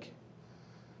mistake.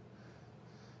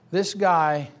 This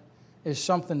guy is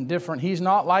something different. He's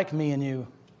not like me and you.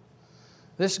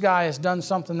 This guy has done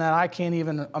something that I can't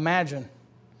even imagine.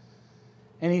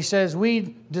 And he says,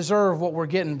 we deserve what we're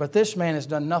getting, but this man has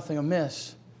done nothing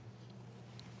amiss.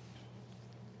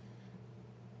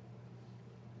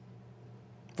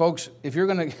 Folks, if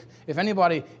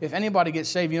anybody gets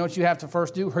saved, you know what you have to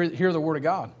first do? Hear the Word of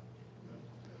God.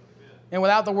 And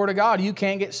without the Word of God, you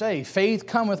can't get saved. Faith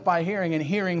cometh by hearing, and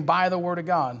hearing by the Word of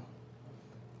God.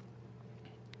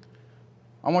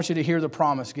 I want you to hear the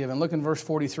promise given. Look in verse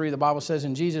 43. The Bible says,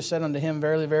 and Jesus said unto him,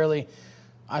 verily, verily,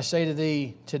 I say to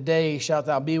thee, today shalt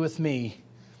thou be with me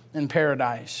in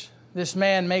paradise. This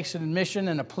man makes an admission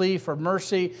and a plea for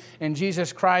mercy, and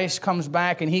Jesus Christ comes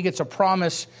back and he gets a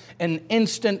promise, an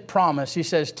instant promise. He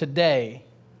says, today.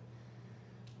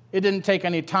 It didn't take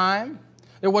any time.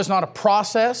 There was not a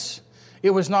process. It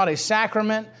was not a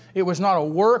sacrament. It was not a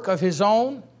work of his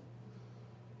own.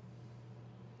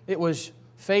 It was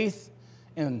faith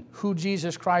in who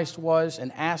Jesus Christ was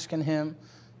and asking him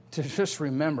to just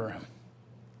remember him.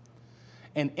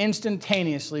 And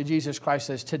instantaneously, Jesus Christ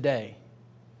says, today.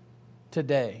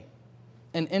 Today.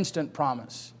 An instant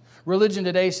promise. Religion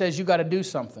today says you got to do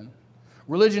something.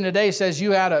 Religion today says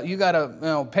you got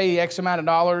to pay X amount of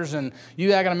dollars, and you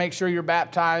got to make sure you're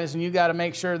baptized, and you got to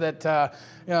make sure that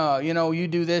you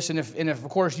do this, and if of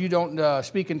course you don't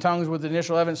speak in tongues with the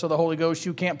initial evidence of the Holy Ghost,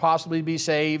 you can't possibly be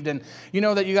saved, and you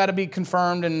know that you got to be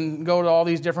confirmed and go to all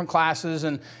these different classes,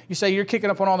 and you say you're kicking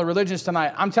up on all the religions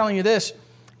tonight. I'm telling you this.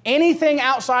 Anything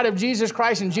outside of Jesus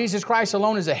Christ and Jesus Christ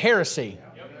alone is a heresy.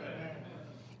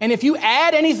 And if you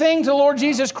add anything to the Lord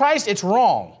Jesus Christ, it's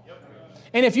wrong.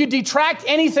 And if you detract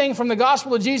anything from the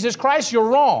gospel of Jesus Christ, you're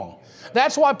wrong.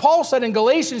 That's why Paul said in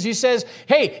Galatians, he says,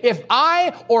 hey, if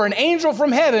I or an angel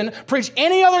from heaven preach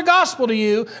any other gospel to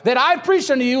you that I've preached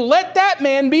unto you, let that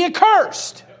man be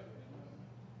accursed.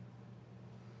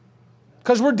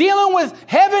 Because we're dealing with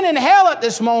heaven and hell at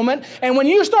this moment. And when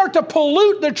you start to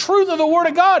pollute the truth of the Word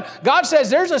of God, God says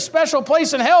there's a special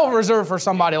place in hell reserved for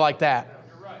somebody like that.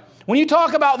 When you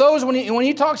talk about those, when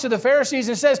he talks to the Pharisees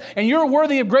and says, and you're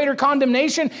worthy of greater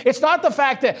condemnation, it's not the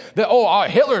fact that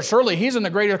Hitler, surely he's in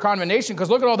the greater condemnation because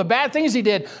look at all the bad things he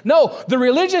did. No, the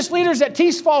religious leaders that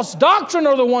teach false doctrine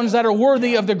are the ones that are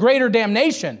worthy of the greater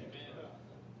damnation.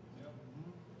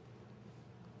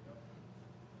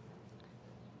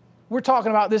 We're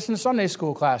talking about this in Sunday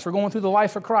school class. We're going through the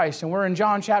life of Christ, and we're in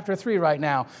John chapter 3 right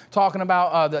now, talking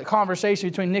about the conversation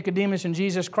between Nicodemus and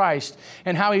Jesus Christ,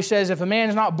 and how he says, if a man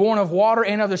is not born of water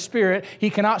and of the Spirit, he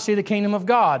cannot see the kingdom of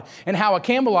God. And how a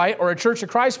Campbellite or a Church of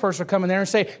Christ person will come in there and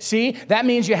say, see, that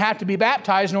means you have to be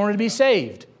baptized in order to be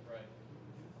saved. Right.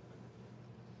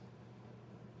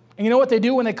 And you know what they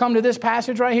do when they come to this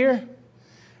passage right here?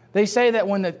 They say that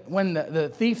when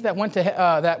the thief that went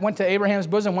to Abraham's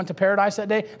bosom went to paradise that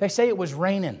day, they say it was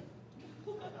raining.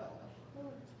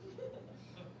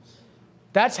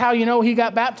 That's how you know he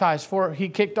got baptized before he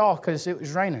kicked off, because it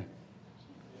was raining.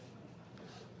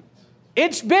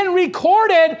 It's been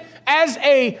recorded as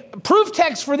a proof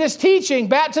text for this teaching,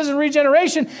 baptism and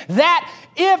regeneration, that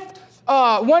if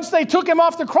once they took him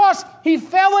off the cross, he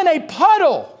fell in a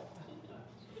puddle.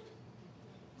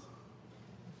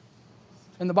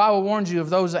 And the Bible warns you of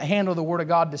those that handle the Word of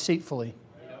God deceitfully,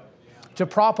 to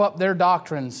prop up their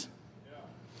doctrines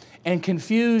and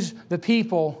confuse the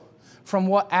people from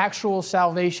what actual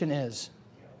salvation is.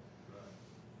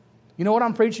 You know what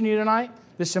I'm preaching to you tonight?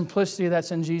 The simplicity that's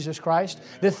in Jesus Christ.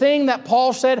 The thing that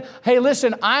Paul said, hey,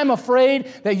 listen, I'm afraid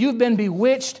that you've been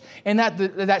bewitched and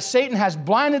that Satan has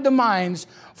blinded the minds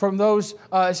from those,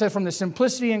 it said, from the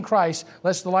simplicity in Christ,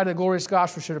 lest the light of the glorious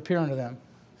gospel should appear unto them,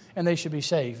 and they should be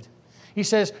saved. He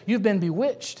says, you've been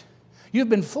bewitched. You've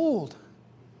been fooled.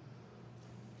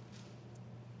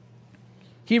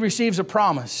 he receives a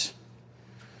promise.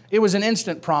 It was an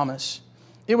instant promise.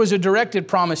 It was a directed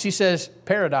promise. He says,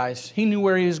 paradise. He knew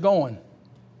where he was going.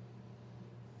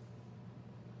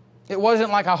 It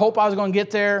wasn't like, I hope I was going to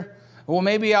get there. Well,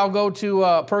 maybe I'll go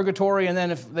to purgatory, and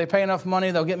then if they pay enough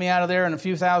money, they'll get me out of there in a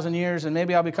few thousand years, and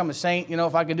maybe I'll become a saint,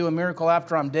 if I could do a miracle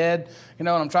after I'm dead, and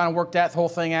I'm trying to work that whole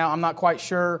thing out. I'm not quite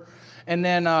sure. And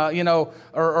then,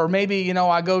 or maybe,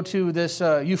 I go to this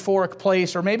euphoric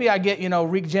place, or maybe I get,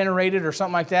 regenerated or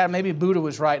something like that. Maybe Buddha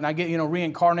was right, and I get,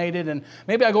 reincarnated, and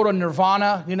maybe I go to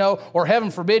nirvana, or heaven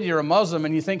forbid you're a Muslim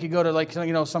and you think you go to like,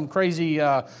 some crazy,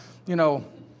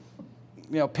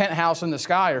 penthouse in the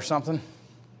sky or something.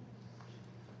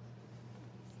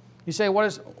 You say,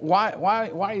 why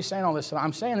are you saying all this tonight?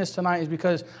 I'm saying this tonight is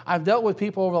because I've dealt with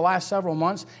people over the last several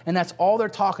months, and that's all they're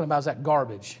talking about is that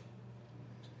garbage.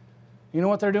 You know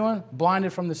what they're doing?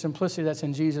 Blinded from the simplicity that's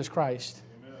in Jesus Christ.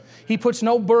 Amen. He puts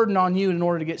no burden on you in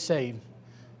order to get saved.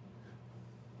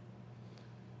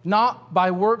 Not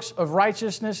by works of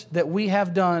righteousness that we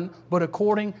have done, but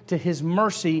according to His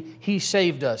mercy, He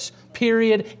saved us.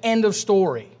 Period. End of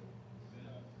story.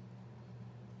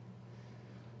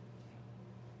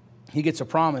 He gets a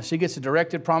promise. He gets a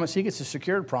directed promise. He gets a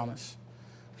secured promise.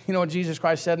 You know what Jesus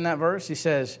Christ said in that verse? He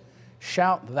says,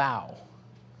 shout thou,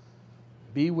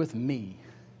 be with me.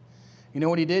 You know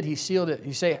what He did? He sealed it.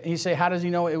 He say, how does He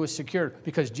know it was secured?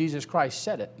 Because Jesus Christ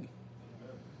said it.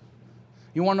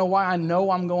 You want to know why I know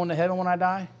I'm going to heaven when I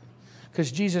die? Because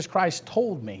Jesus Christ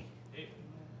told me.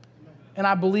 And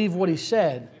I believe what He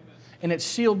said. And it's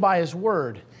sealed by His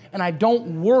word. And I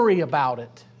don't worry about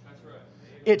it.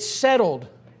 It's settled.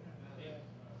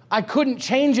 I couldn't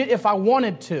change it if I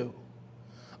wanted to.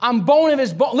 I'm bone of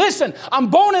His bone. Listen, I'm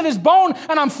bone of His bone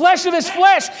and I'm flesh of His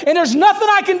flesh. And there's nothing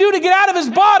I can do to get out of His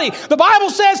body. The Bible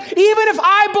says, even if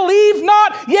I believe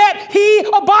not, yet He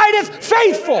abideth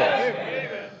faithful.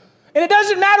 And it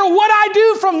doesn't matter what I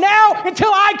do from now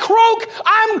until I croak,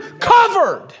 I'm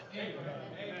covered.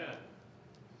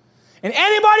 And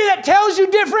anybody that tells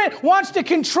you different wants to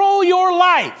control your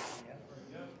life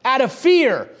out of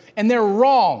fear. And they're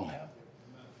wrong.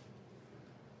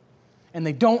 And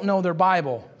they don't know their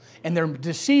Bible. And they're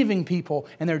deceiving people.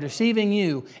 And they're deceiving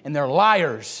you. And they're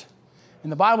liars.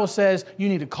 And the Bible says you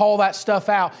need to call that stuff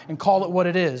out and call it what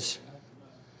it is.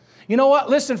 You know what?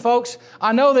 Listen, folks,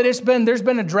 I know that there's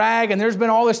been a drag and there's been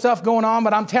all this stuff going on,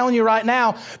 but I'm telling you right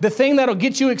now, the thing that'll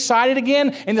get you excited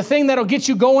again and the thing that'll get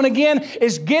you going again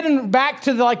is getting back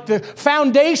to the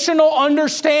foundational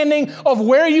understanding of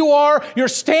where you are, your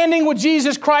standing with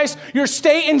Jesus Christ, your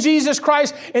state in Jesus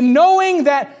Christ, and knowing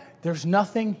that there's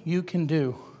nothing you can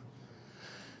do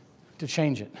to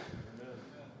change it.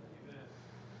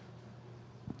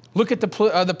 Look at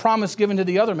the promise given to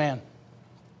the other man.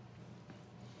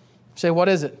 Say, what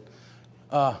is it?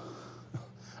 I'm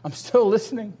still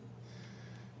listening.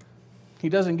 He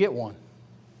doesn't get one.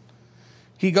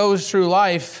 He goes through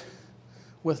life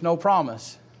with no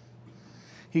promise.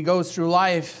 He goes through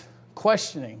life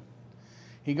questioning.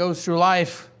 He goes through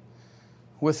life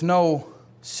with no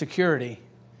security.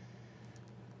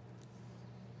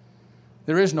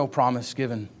 There is no promise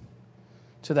given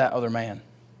to that other man.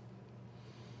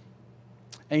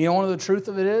 And you know what the truth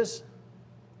of it is?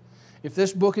 If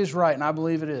this book is right, and I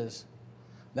believe it is,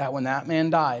 that when that man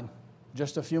died,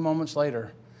 just a few moments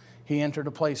later, he entered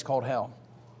a place called hell.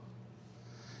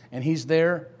 And he's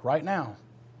there right now.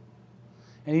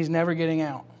 And he's never getting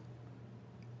out.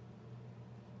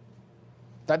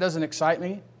 That doesn't excite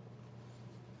me.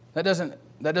 That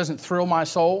doesn't thrill my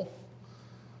soul.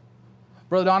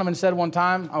 Brother Donovan said one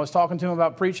time, I was talking to him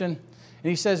about preaching, and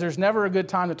he says there's never a good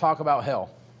time to talk about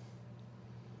hell.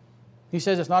 He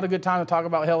says it's not a good time to talk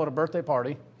about hell at a birthday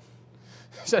party.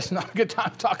 He says it's not a good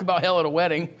time to talk about hell at a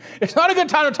wedding. It's not a good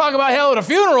time to talk about hell at a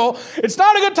funeral. It's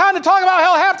not a good time to talk about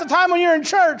hell half the time when you're in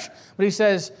church. But he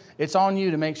says it's on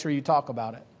you to make sure you talk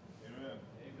about it. Amen.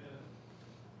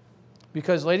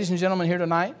 Because, ladies and gentlemen, here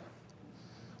tonight,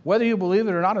 whether you believe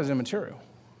it or not is immaterial.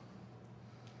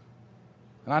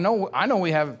 And I know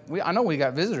we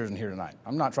got visitors in here tonight.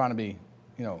 I'm not trying to be,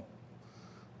 I'm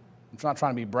not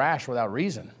trying to be brash without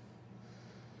reason.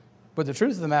 But the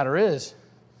truth of the matter is,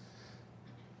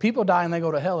 people die and they go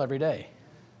to hell every day.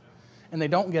 And they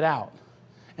don't get out.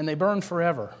 And they burn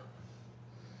forever.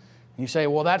 And you say,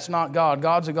 well, that's not God.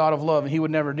 God's a God of love, and He would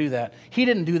never do that. He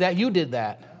didn't do that. You did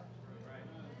that.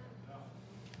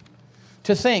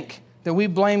 To think that we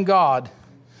blame God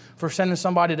for sending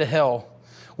somebody to hell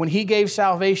when He gave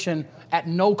salvation at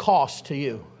no cost to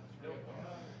you.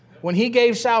 When He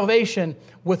gave salvation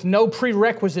with no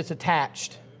prerequisites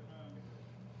attached.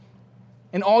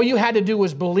 And all you had to do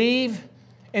was believe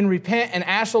and repent and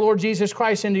ask the Lord Jesus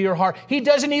Christ into your heart. He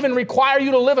doesn't even require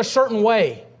you to live a certain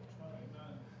way.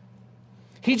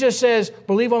 He just says,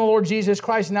 believe on the Lord Jesus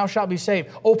Christ and thou shalt be saved.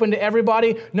 Open to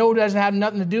everybody. No, it doesn't have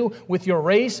nothing to do with your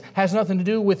race. Has nothing to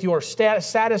do with your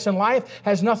status in life.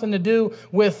 Has nothing to do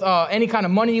with any kind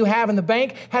of money you have in the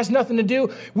bank. Has nothing to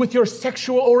do with your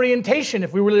sexual orientation,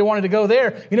 if we really wanted to go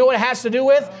there. You know what it has to do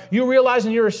with? You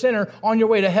realizing you're a sinner on your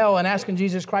way to hell and asking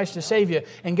Jesus Christ to save you.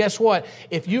 And guess what?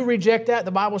 If you reject that,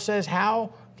 the Bible says,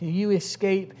 how can you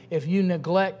escape if you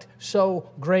neglect so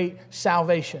great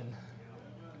salvation?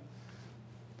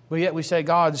 But yet we say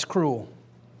God's cruel.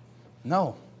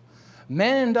 No.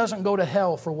 Man doesn't go to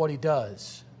hell for what he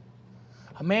does.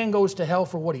 A man goes to hell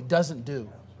for what he doesn't do.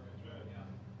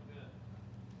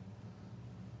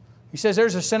 He says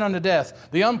there's a sin unto death.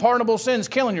 The unpardonable sin is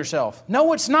killing yourself.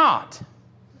 No, it's not.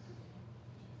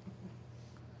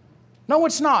 No,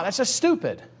 it's not. That's just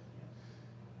stupid.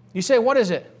 You say, what is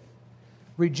it?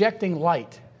 Rejecting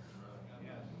light.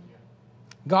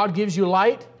 God gives you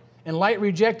light, and light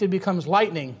rejected becomes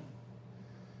lightning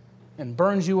and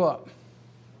burns you up.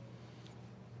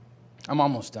 I'm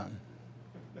almost done.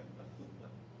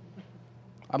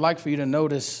 I'd like for you to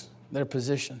notice their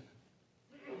position.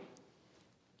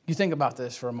 You think about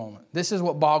this for a moment. This is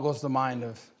what boggles the mind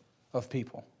of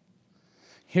people.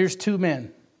 Here's two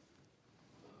men.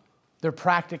 They're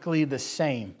practically the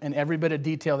same in every bit of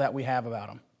detail that we have about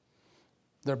them.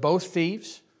 They're both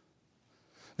thieves.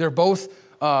 They're both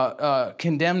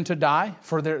condemned to die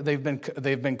for they've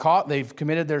been caught. They've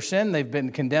committed their sin. They've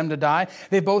been condemned to die.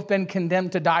 They've both been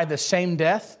condemned to die the same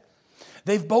death.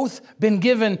 They've both been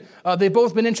given. They've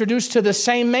both been introduced to the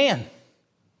same man.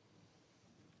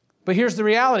 But here's the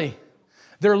reality: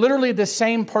 they're literally the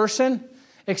same person,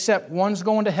 except one's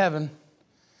going to heaven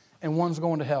and one's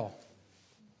going to hell.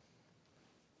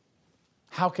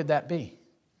 How could that be?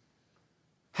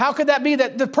 How could that be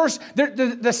that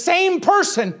the same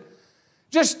person,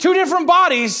 just two different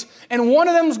bodies, and one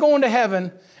of them is going to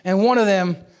heaven and one of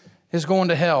them is going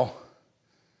to hell?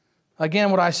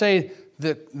 Again, what I say,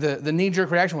 the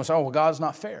knee-jerk reaction was, oh, well, God's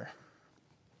not fair.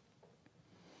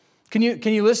 Can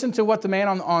you listen to what the man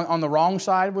on the wrong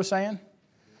side was saying?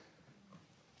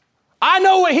 I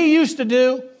know what he used to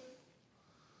do.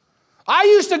 I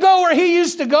used to go where he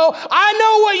used to go. I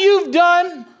know what you've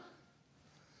done.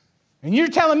 And you're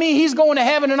telling me he's going to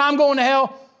heaven and I'm going to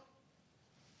hell?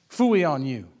 Phooey on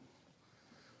you.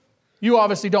 You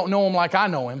obviously don't know him like I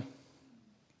know him.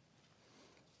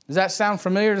 Does that sound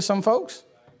familiar to some folks?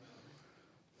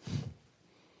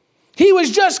 He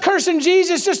was just cursing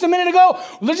Jesus just a minute ago,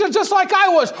 just like I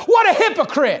was. What a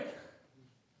hypocrite.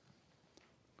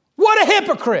 What a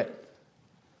hypocrite.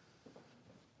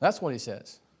 That's what he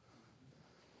says.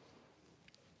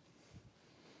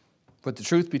 But the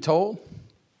truth be told,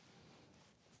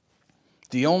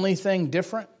 the only thing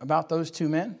different about those two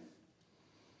men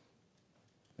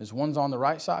is one's on the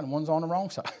right side and one's on the wrong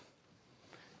side.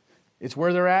 It's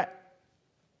where they're at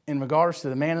in regards to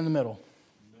the man in the middle.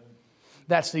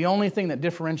 That's the only thing that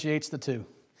differentiates the two.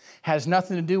 Has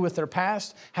nothing to do with their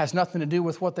past, has nothing to do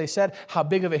with what they said, how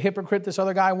big of a hypocrite this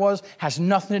other guy was, has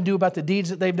nothing to do about the deeds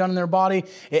that they've done in their body.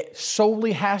 It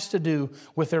solely has to do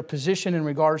with their position in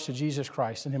regards to Jesus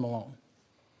Christ and Him alone.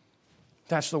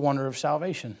 That's the wonder of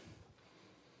salvation.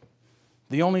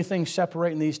 The only thing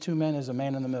separating these two men is a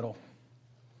man in the middle.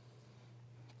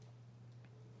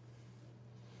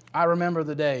 I remember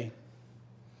the day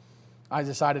I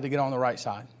decided to get on the right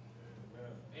side.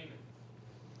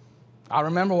 I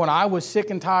remember when I was sick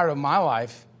and tired of my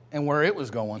life and where it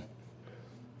was going.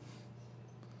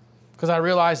 Because I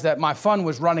realized that my fun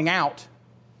was running out.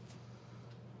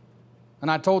 And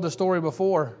I told the story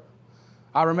before.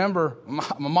 I remember, my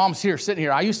mom's here, sitting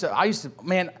here. I used to,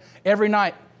 man, every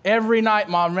night,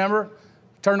 Mom, remember?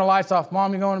 Turn the lights off.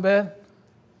 Mom, you going to bed?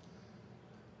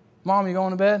 Mom, you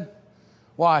going to bed?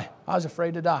 Why? I was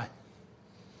afraid to die.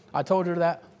 I told her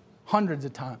that hundreds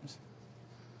of times.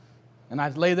 And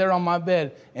I'd lay there on my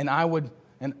bed, and I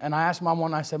asked Mom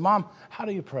one night, I said, Mom, how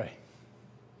do you pray?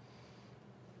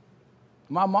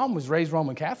 My mom was raised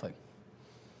Roman Catholic.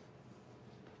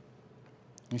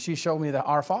 And she showed me the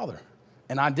Our Father.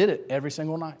 And I did it every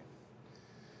single night.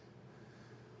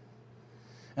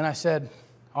 And I said,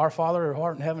 Our Father, who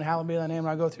art in heaven, hallowed be thy name. And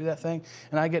I go through that thing.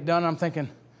 And I get done, and I'm thinking,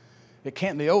 it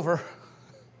can't be over.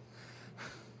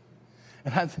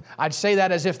 And I'd say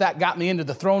that as if that got me into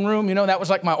the throne room. You know, that was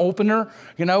like my opener,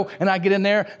 you know. And I'd get in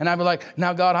there, and I'd be like,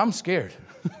 now, God, I'm scared.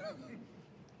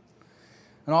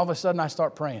 And all of a sudden, I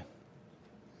start praying.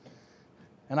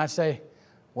 And I'd say,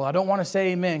 well, I don't want to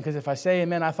say amen, because if I say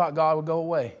amen, I thought God would go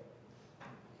away.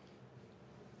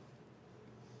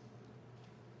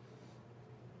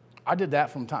 I did that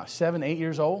from 7, 8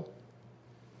 years old,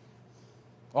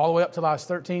 all the way up till I was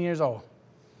 13 years old.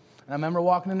 And I remember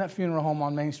walking in that funeral home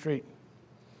on Main Street.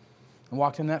 I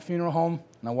walked in that funeral home,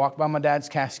 and I walked by my dad's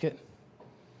casket,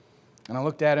 and I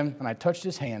looked at him, and I touched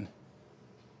his hand,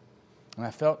 and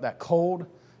I felt that cold,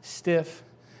 stiff,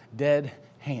 dead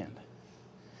hand.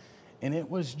 And it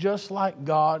was just like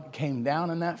God came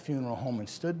down in that funeral home and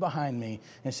stood behind me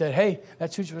and said, hey,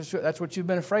 that's what you've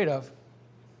been afraid of.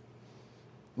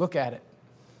 Look at it.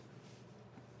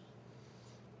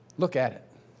 Look at it.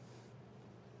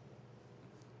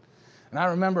 And I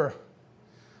remember,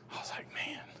 I was like,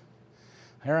 man,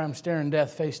 here I'm staring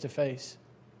death face to face.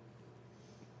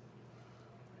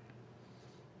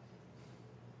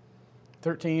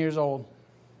 13 years old.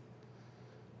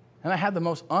 And I had the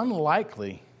most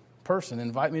unlikely person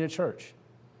invite me to church.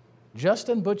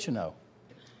 Justin Butchino.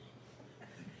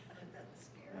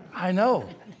 I know.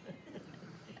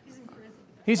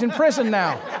 He's in prison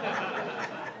now.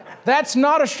 That's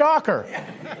not a shocker.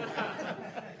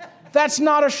 That's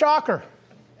not a shocker.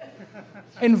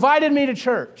 Invited me to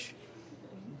church.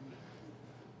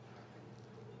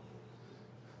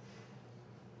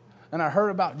 And I heard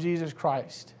about Jesus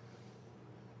Christ.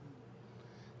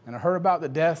 And I heard about the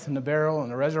death and the burial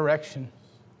and the resurrection.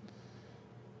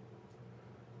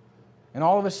 And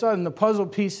all of a sudden, the puzzle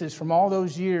pieces from all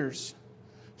those years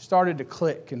started to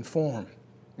click and form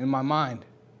in my mind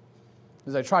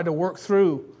as I tried to work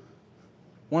through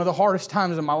one of the hardest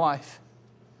times of my life.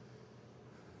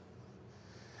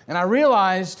 And I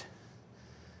realized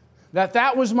that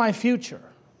that was my future.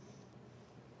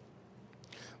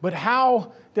 But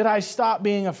how did I stop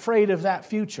being afraid of that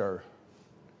future?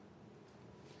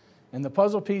 And the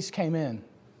puzzle piece came in.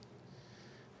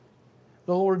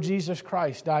 The Lord Jesus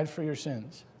Christ died for your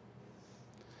sins.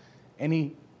 And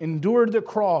He endured the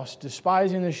cross,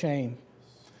 despising the shame,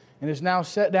 and is now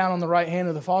set down on the right hand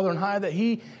of the Father on high, that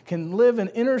He can live and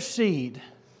intercede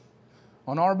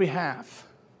on our behalf.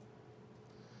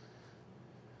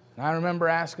 And I remember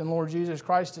asking Lord Jesus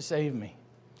Christ to save me.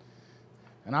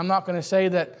 And I'm not going to say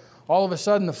that all of a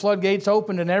sudden the floodgates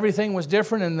opened and everything was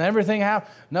different and everything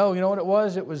happened. No, you know what it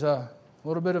was? It was a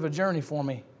little bit of a journey for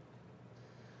me.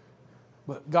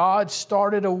 But God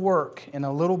started a work in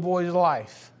a little boy's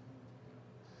life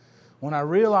when I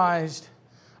realized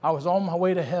I was on my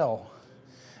way to hell.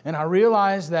 And I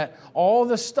realized that all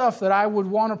the stuff that I would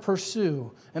want to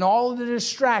pursue and all the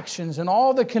distractions and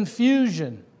all the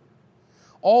confusion,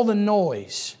 all the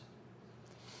noise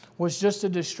was just a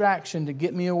distraction to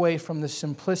get me away from the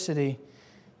simplicity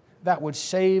that would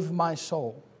save my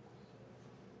soul.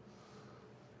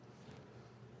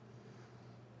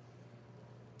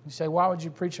 You say, why would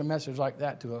you preach a message like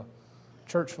that to a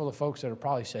church full of folks that are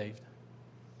probably saved?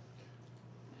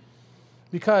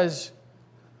 Because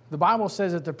the Bible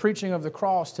says that the preaching of the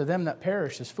cross to them that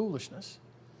perish is foolishness.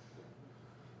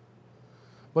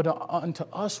 But unto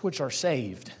us which are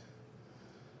saved,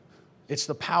 it's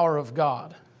the power of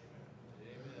God.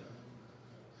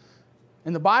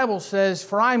 And the Bible says,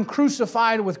 for I am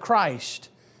crucified with Christ.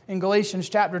 In Galatians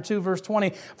chapter 2, verse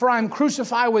 20, for I am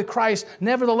crucified with Christ,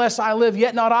 nevertheless I live,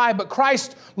 yet not I, but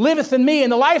Christ liveth in me.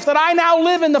 And the life that I now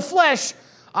live in the flesh,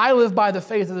 I live by the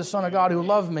faith of the Son of God who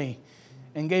loved me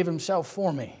and gave Himself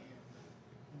for me.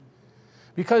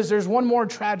 Because there's one more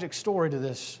tragic story to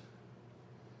this.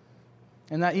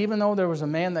 And that even though there was a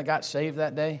man that got saved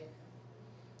that day,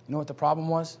 you know what the problem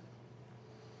was?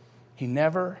 He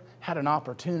never had an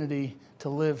opportunity to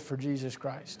live for Jesus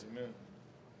Christ. Amen.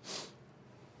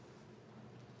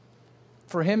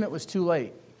 For him, it was too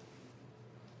late.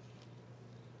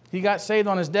 He got saved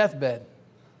on his deathbed.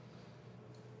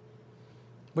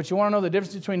 But you want to know the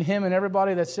difference between him and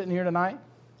everybody that's sitting here tonight?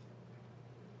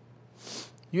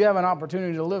 You have an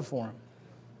opportunity to live for Him.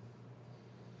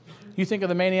 You think of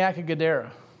the maniac of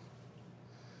Gadara.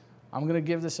 I'm going to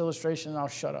give this illustration and I'll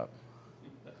shut up.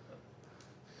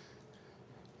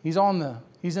 He's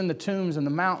in the tombs and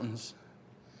the mountains,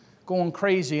 going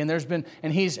crazy,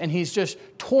 and he's just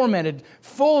tormented,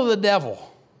 full of the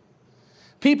devil.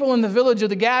 People in the village of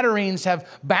the Gadarenes have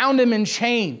bound him in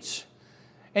chains,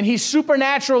 and he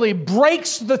supernaturally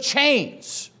breaks the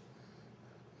chains,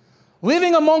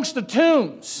 living amongst the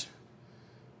tombs.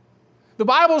 The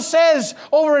Bible says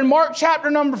over in Mark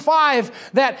chapter number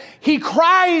 5 that he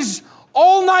cries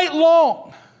all night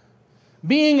long,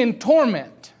 being in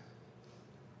torment.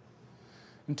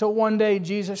 Until one day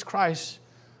Jesus Christ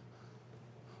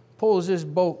pulls his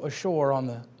boat ashore on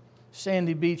the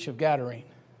sandy beach of Gadarene.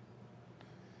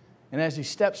 And as he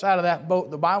steps out of that boat,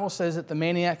 the Bible says that the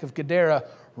maniac of Gadara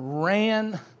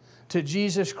ran to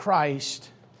Jesus Christ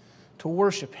to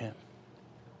worship Him.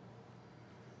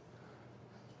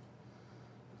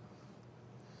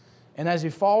 And as he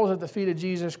falls at the feet of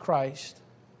Jesus Christ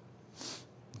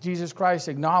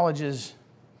acknowledges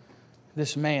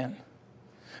this man.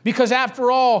 Because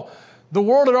after all, the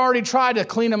world had already tried to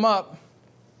clean him up.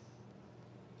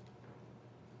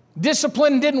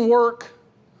 Discipline didn't work.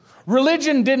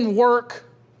 Religion didn't work.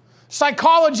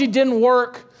 Psychology didn't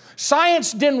work.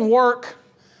 Science didn't work.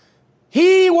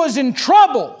 He was in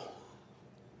trouble.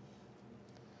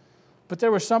 But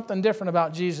there was something different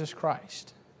about Jesus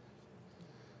Christ.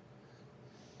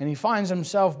 And he finds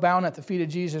himself bound at the feet of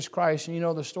Jesus Christ. And you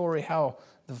know the story how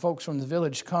the folks from the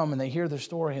village come and they hear the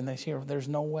story and they hear, there's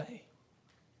no way.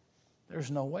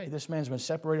 There's no way. This man's been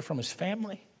separated from his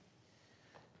family.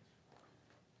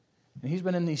 And he's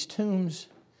been in these tombs,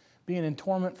 being in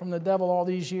torment from the devil all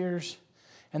these years.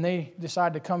 And they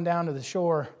decide to come down to the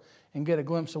shore and get a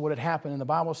glimpse of what had happened. And the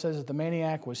Bible says that the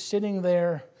maniac was sitting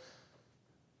there,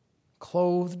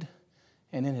 clothed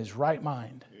and in his right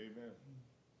mind. Amen.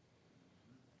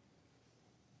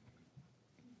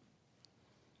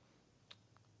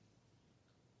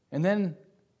 And then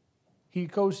he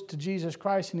goes to Jesus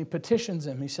Christ and he petitions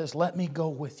him. He says, let me go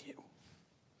with you.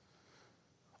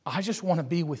 I just want to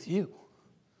be with you.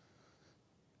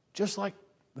 Just like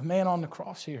the man on the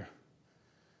cross here.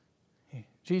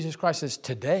 Jesus Christ says,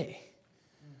 today,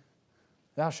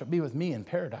 thou shalt be with me in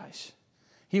paradise.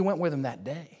 He went with him that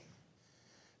day.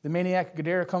 The maniac of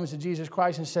Gadara comes to Jesus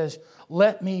Christ and says,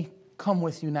 let me come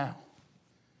with you now.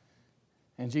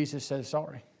 And Jesus says,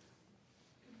 sorry.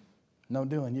 No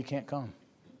doing, you can't come.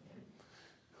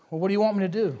 Well, what do you want me to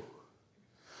do?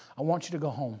 I want you to go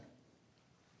home.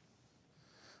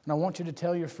 And I want you to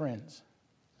tell your friends.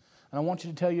 And I want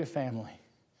you to tell your family.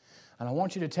 And I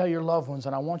want you to tell your loved ones.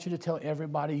 And I want you to tell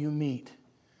everybody you meet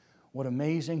what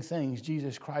amazing things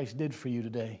Jesus Christ did for you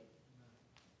today.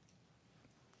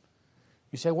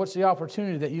 You say, what's the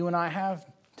opportunity that you and I have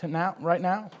right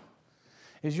now?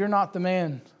 Is you're not the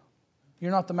man,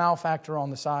 you're not the malefactor on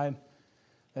the side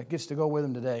that gets to go with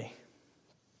him today.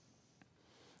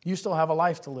 You still have a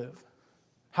life to live.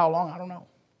 How long? I don't know.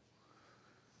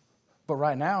 But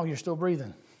right now, you're still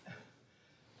breathing.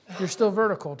 You're still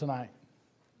vertical tonight.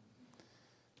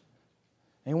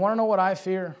 And you want to know what I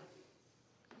fear?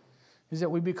 Is that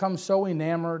we become so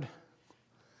enamored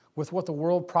with what the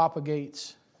world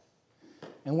propagates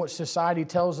and what society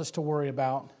tells us to worry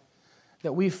about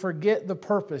that we forget the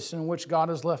purpose in which God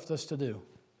has left us to do.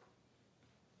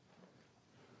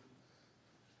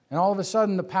 And all of a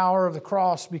sudden, the power of the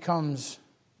cross becomes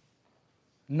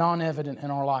non-evident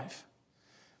in our life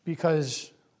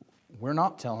because we're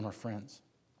not telling our friends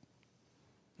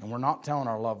and we're not telling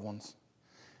our loved ones.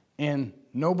 And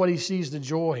nobody sees the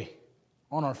joy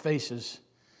on our faces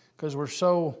because we're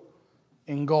so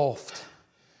engulfed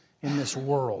in this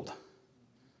world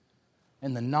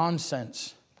and the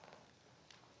nonsense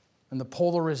and the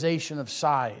polarization of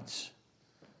sides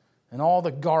and all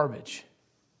the garbage.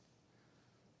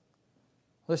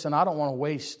 Listen, I don't want to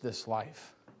waste this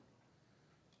life.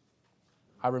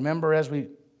 I remember as we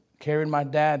carried my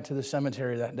dad to the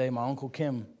cemetery that day, my Uncle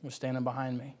Kim was standing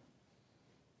behind me.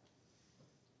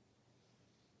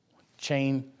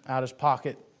 Chain out his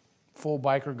pocket, full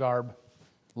biker garb.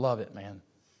 Love it, man.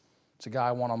 It's a guy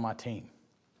I want on my team.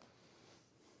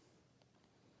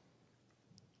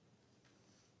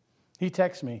 He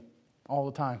texts me all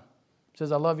the time.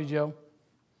 Says, I love you, Joe.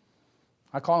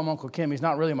 I call him Uncle Kim. He's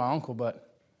not really my uncle, but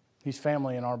he's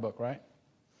family in our book, right?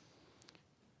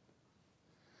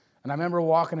 And I remember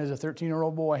walking as a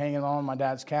 13-year-old boy hanging on my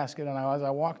dad's casket, and as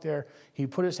I walked there, he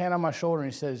put his hand on my shoulder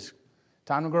and he says,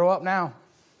 time to grow up now.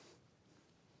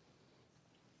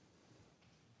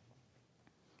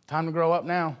 Time to grow up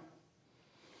now.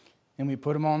 And we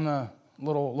put him on the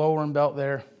little lowering belt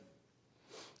there.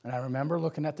 And I remember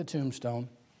looking at the tombstone.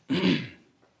 And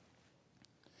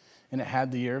it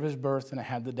had the year of his birth, and it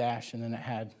had the dash, and then it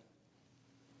had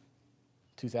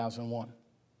 2001.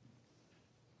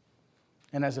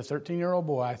 And as a 13-year-old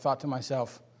boy, I thought to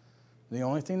myself, the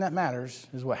only thing that matters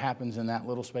is what happens in that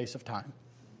little space of time.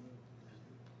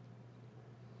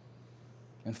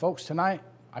 And folks, tonight,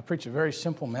 I preach a very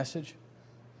simple message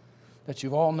that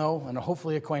you all know and are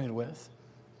hopefully acquainted with.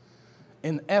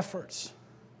 In efforts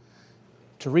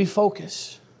to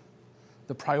refocus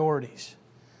the priorities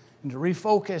and to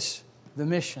refocus the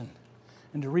mission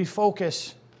and to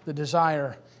refocus the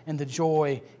desire and the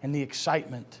joy and the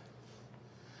excitement.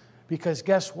 Because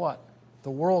guess what?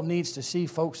 The world needs to see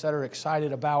folks that are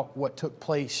excited about what took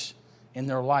place in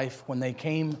their life when they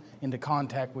came into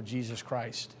contact with Jesus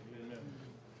Christ. Amen.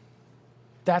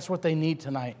 That's what they need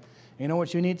tonight. You know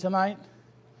what you need tonight?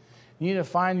 You need to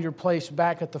find your place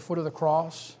back at the foot of the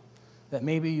cross, that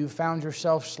maybe you found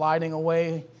yourself sliding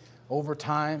away over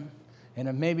time and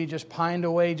have maybe just pined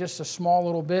away just a small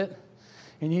little bit.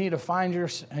 And you need to find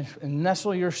and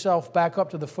nestle yourself back up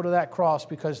to the foot of that cross,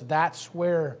 because that's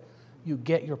where you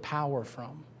get your power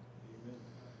from.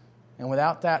 And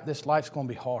without that, this life's going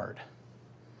to be hard.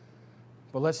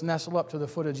 But let's nestle up to the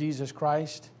foot of Jesus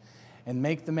Christ and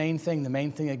make the main thing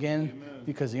again. Amen.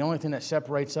 Because the only thing that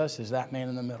separates us is that man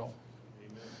in the middle.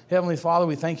 Amen. Heavenly Father,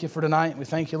 we thank you for tonight. We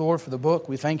thank you, Lord, for the book.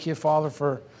 We thank you, Father,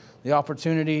 for the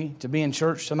opportunity to be in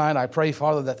church tonight. I pray,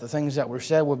 Father, that the things that were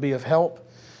said would be of help.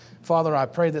 Father, I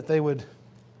pray that they would,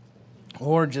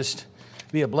 Lord, just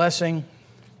be a blessing.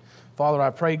 Father,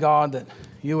 I pray, God, that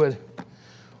you would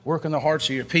work in the hearts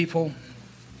of your people.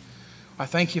 I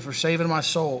thank you for saving my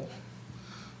soul.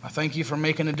 I thank you for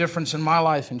making a difference in my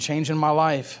life and changing my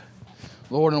life,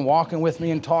 Lord, and walking with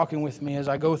me and talking with me as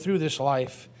I go through this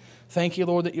life. Thank you,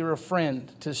 Lord, that you're a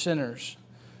friend to sinners.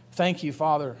 Thank you,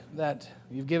 Father, that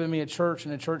you've given me a church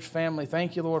and a church family.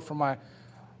 Thank you, Lord, for my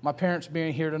parents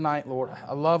being here tonight, Lord.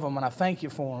 I love them, and I thank you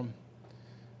for them.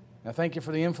 I thank you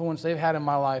for the influence they've had in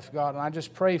my life, God. And I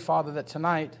just pray, Father, that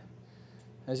tonight,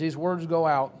 as these words go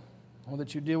out, Lord,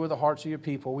 that you deal with the hearts of your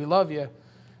people. We love you, and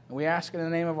we ask in the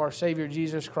name of our Savior,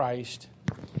 Jesus Christ.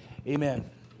 Amen.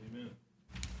 Amen.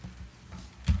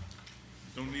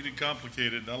 Don't need it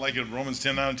complicated. I like it. Romans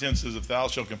 10:9-10 says, if thou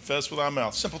shalt confess with thy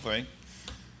mouth, simple thing,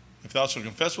 if thou shalt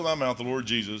confess with thy mouth the Lord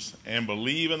Jesus and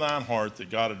believe in thine heart that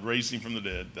God had raised him from the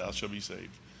dead, thou shalt be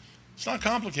saved. It's not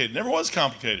complicated. It never was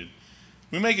complicated.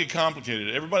 We make it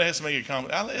complicated. Everybody has to make it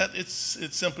complicated. It's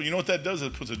simple. You know what that does?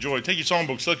 It puts a joy. Take your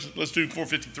songbooks. Let's do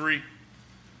 453.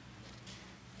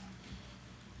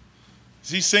 Is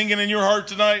he singing in your heart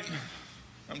tonight?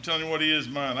 I'm telling you what he is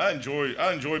mine. I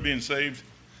enjoy being saved.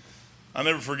 I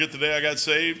never forget the day I got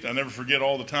saved. I never forget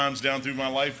all the times down through my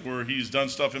life where he's done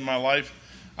stuff in my life.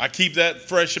 I keep that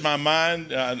fresh in my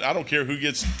mind. I don't care who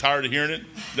gets tired of hearing it.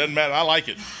 Doesn't matter. I like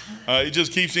it. It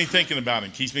just keeps me thinking about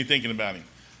him. Keeps me thinking about him.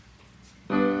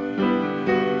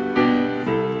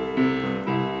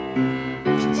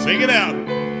 Sing it out.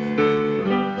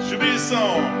 Should be a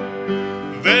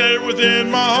song. There within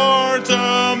my heart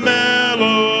a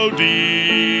melody.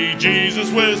 Jesus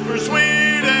whispers sweet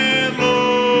and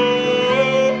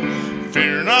low.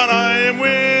 Fear not, I am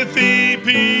with thee.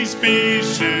 Peace be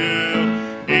still.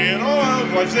 In all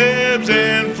of life's ebbs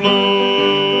and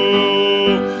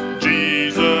flow.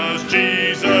 Jesus,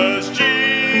 Jesus,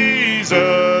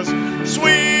 Jesus,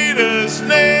 sweetest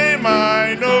name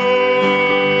I know.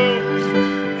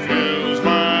 Fills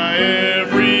my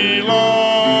every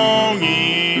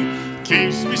longing,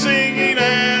 keeps me singing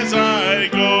as I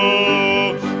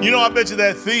go. You know, I bet you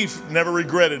that thief never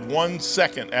regretted 1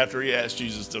 second after he asked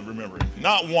Jesus to remember him.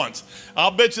 Not once.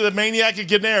 I'll bet you the maniac at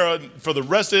Gadara, for the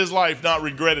rest of his life, not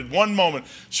regretted one moment.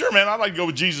 Sure, man, I'd like to go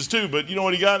with Jesus too, but you know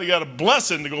what he got? He got a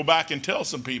blessing to go back and tell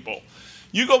some people.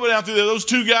 You go down through there, those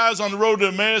 2 guys on the road to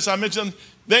Emmaus, I mentioned,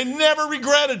 they never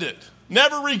regretted it.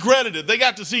 Never regretted it. They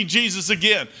got to see Jesus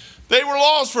again. They were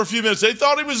lost for a few minutes. They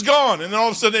thought he was gone. And then all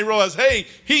of a sudden they realized, hey,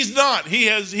 he's not. He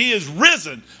is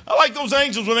risen. I like those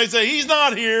angels when they say, he's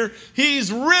not here.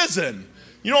 He's risen.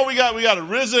 You know what we got? We got a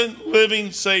risen,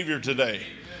 living Savior today.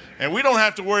 And we don't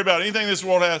have to worry about anything this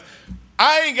world has.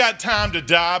 I ain't got time to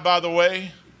die, by the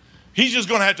way. He's just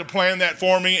going to have to plan that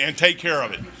for me and take care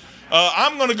of it.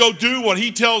 I'm going to go do what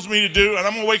he tells me to do, and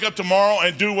I'm going to wake up tomorrow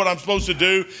and do what I'm supposed to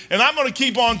do, and I'm going to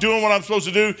keep on doing what I'm supposed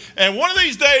to do, and one of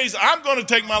these days, I'm going to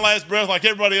take my last breath like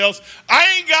everybody else.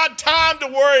 I ain't got time to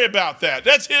worry about that.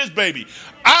 That's his baby.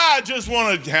 I just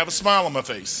want to have a smile on my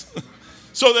face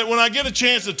so that when I get a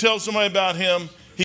chance to tell somebody about him,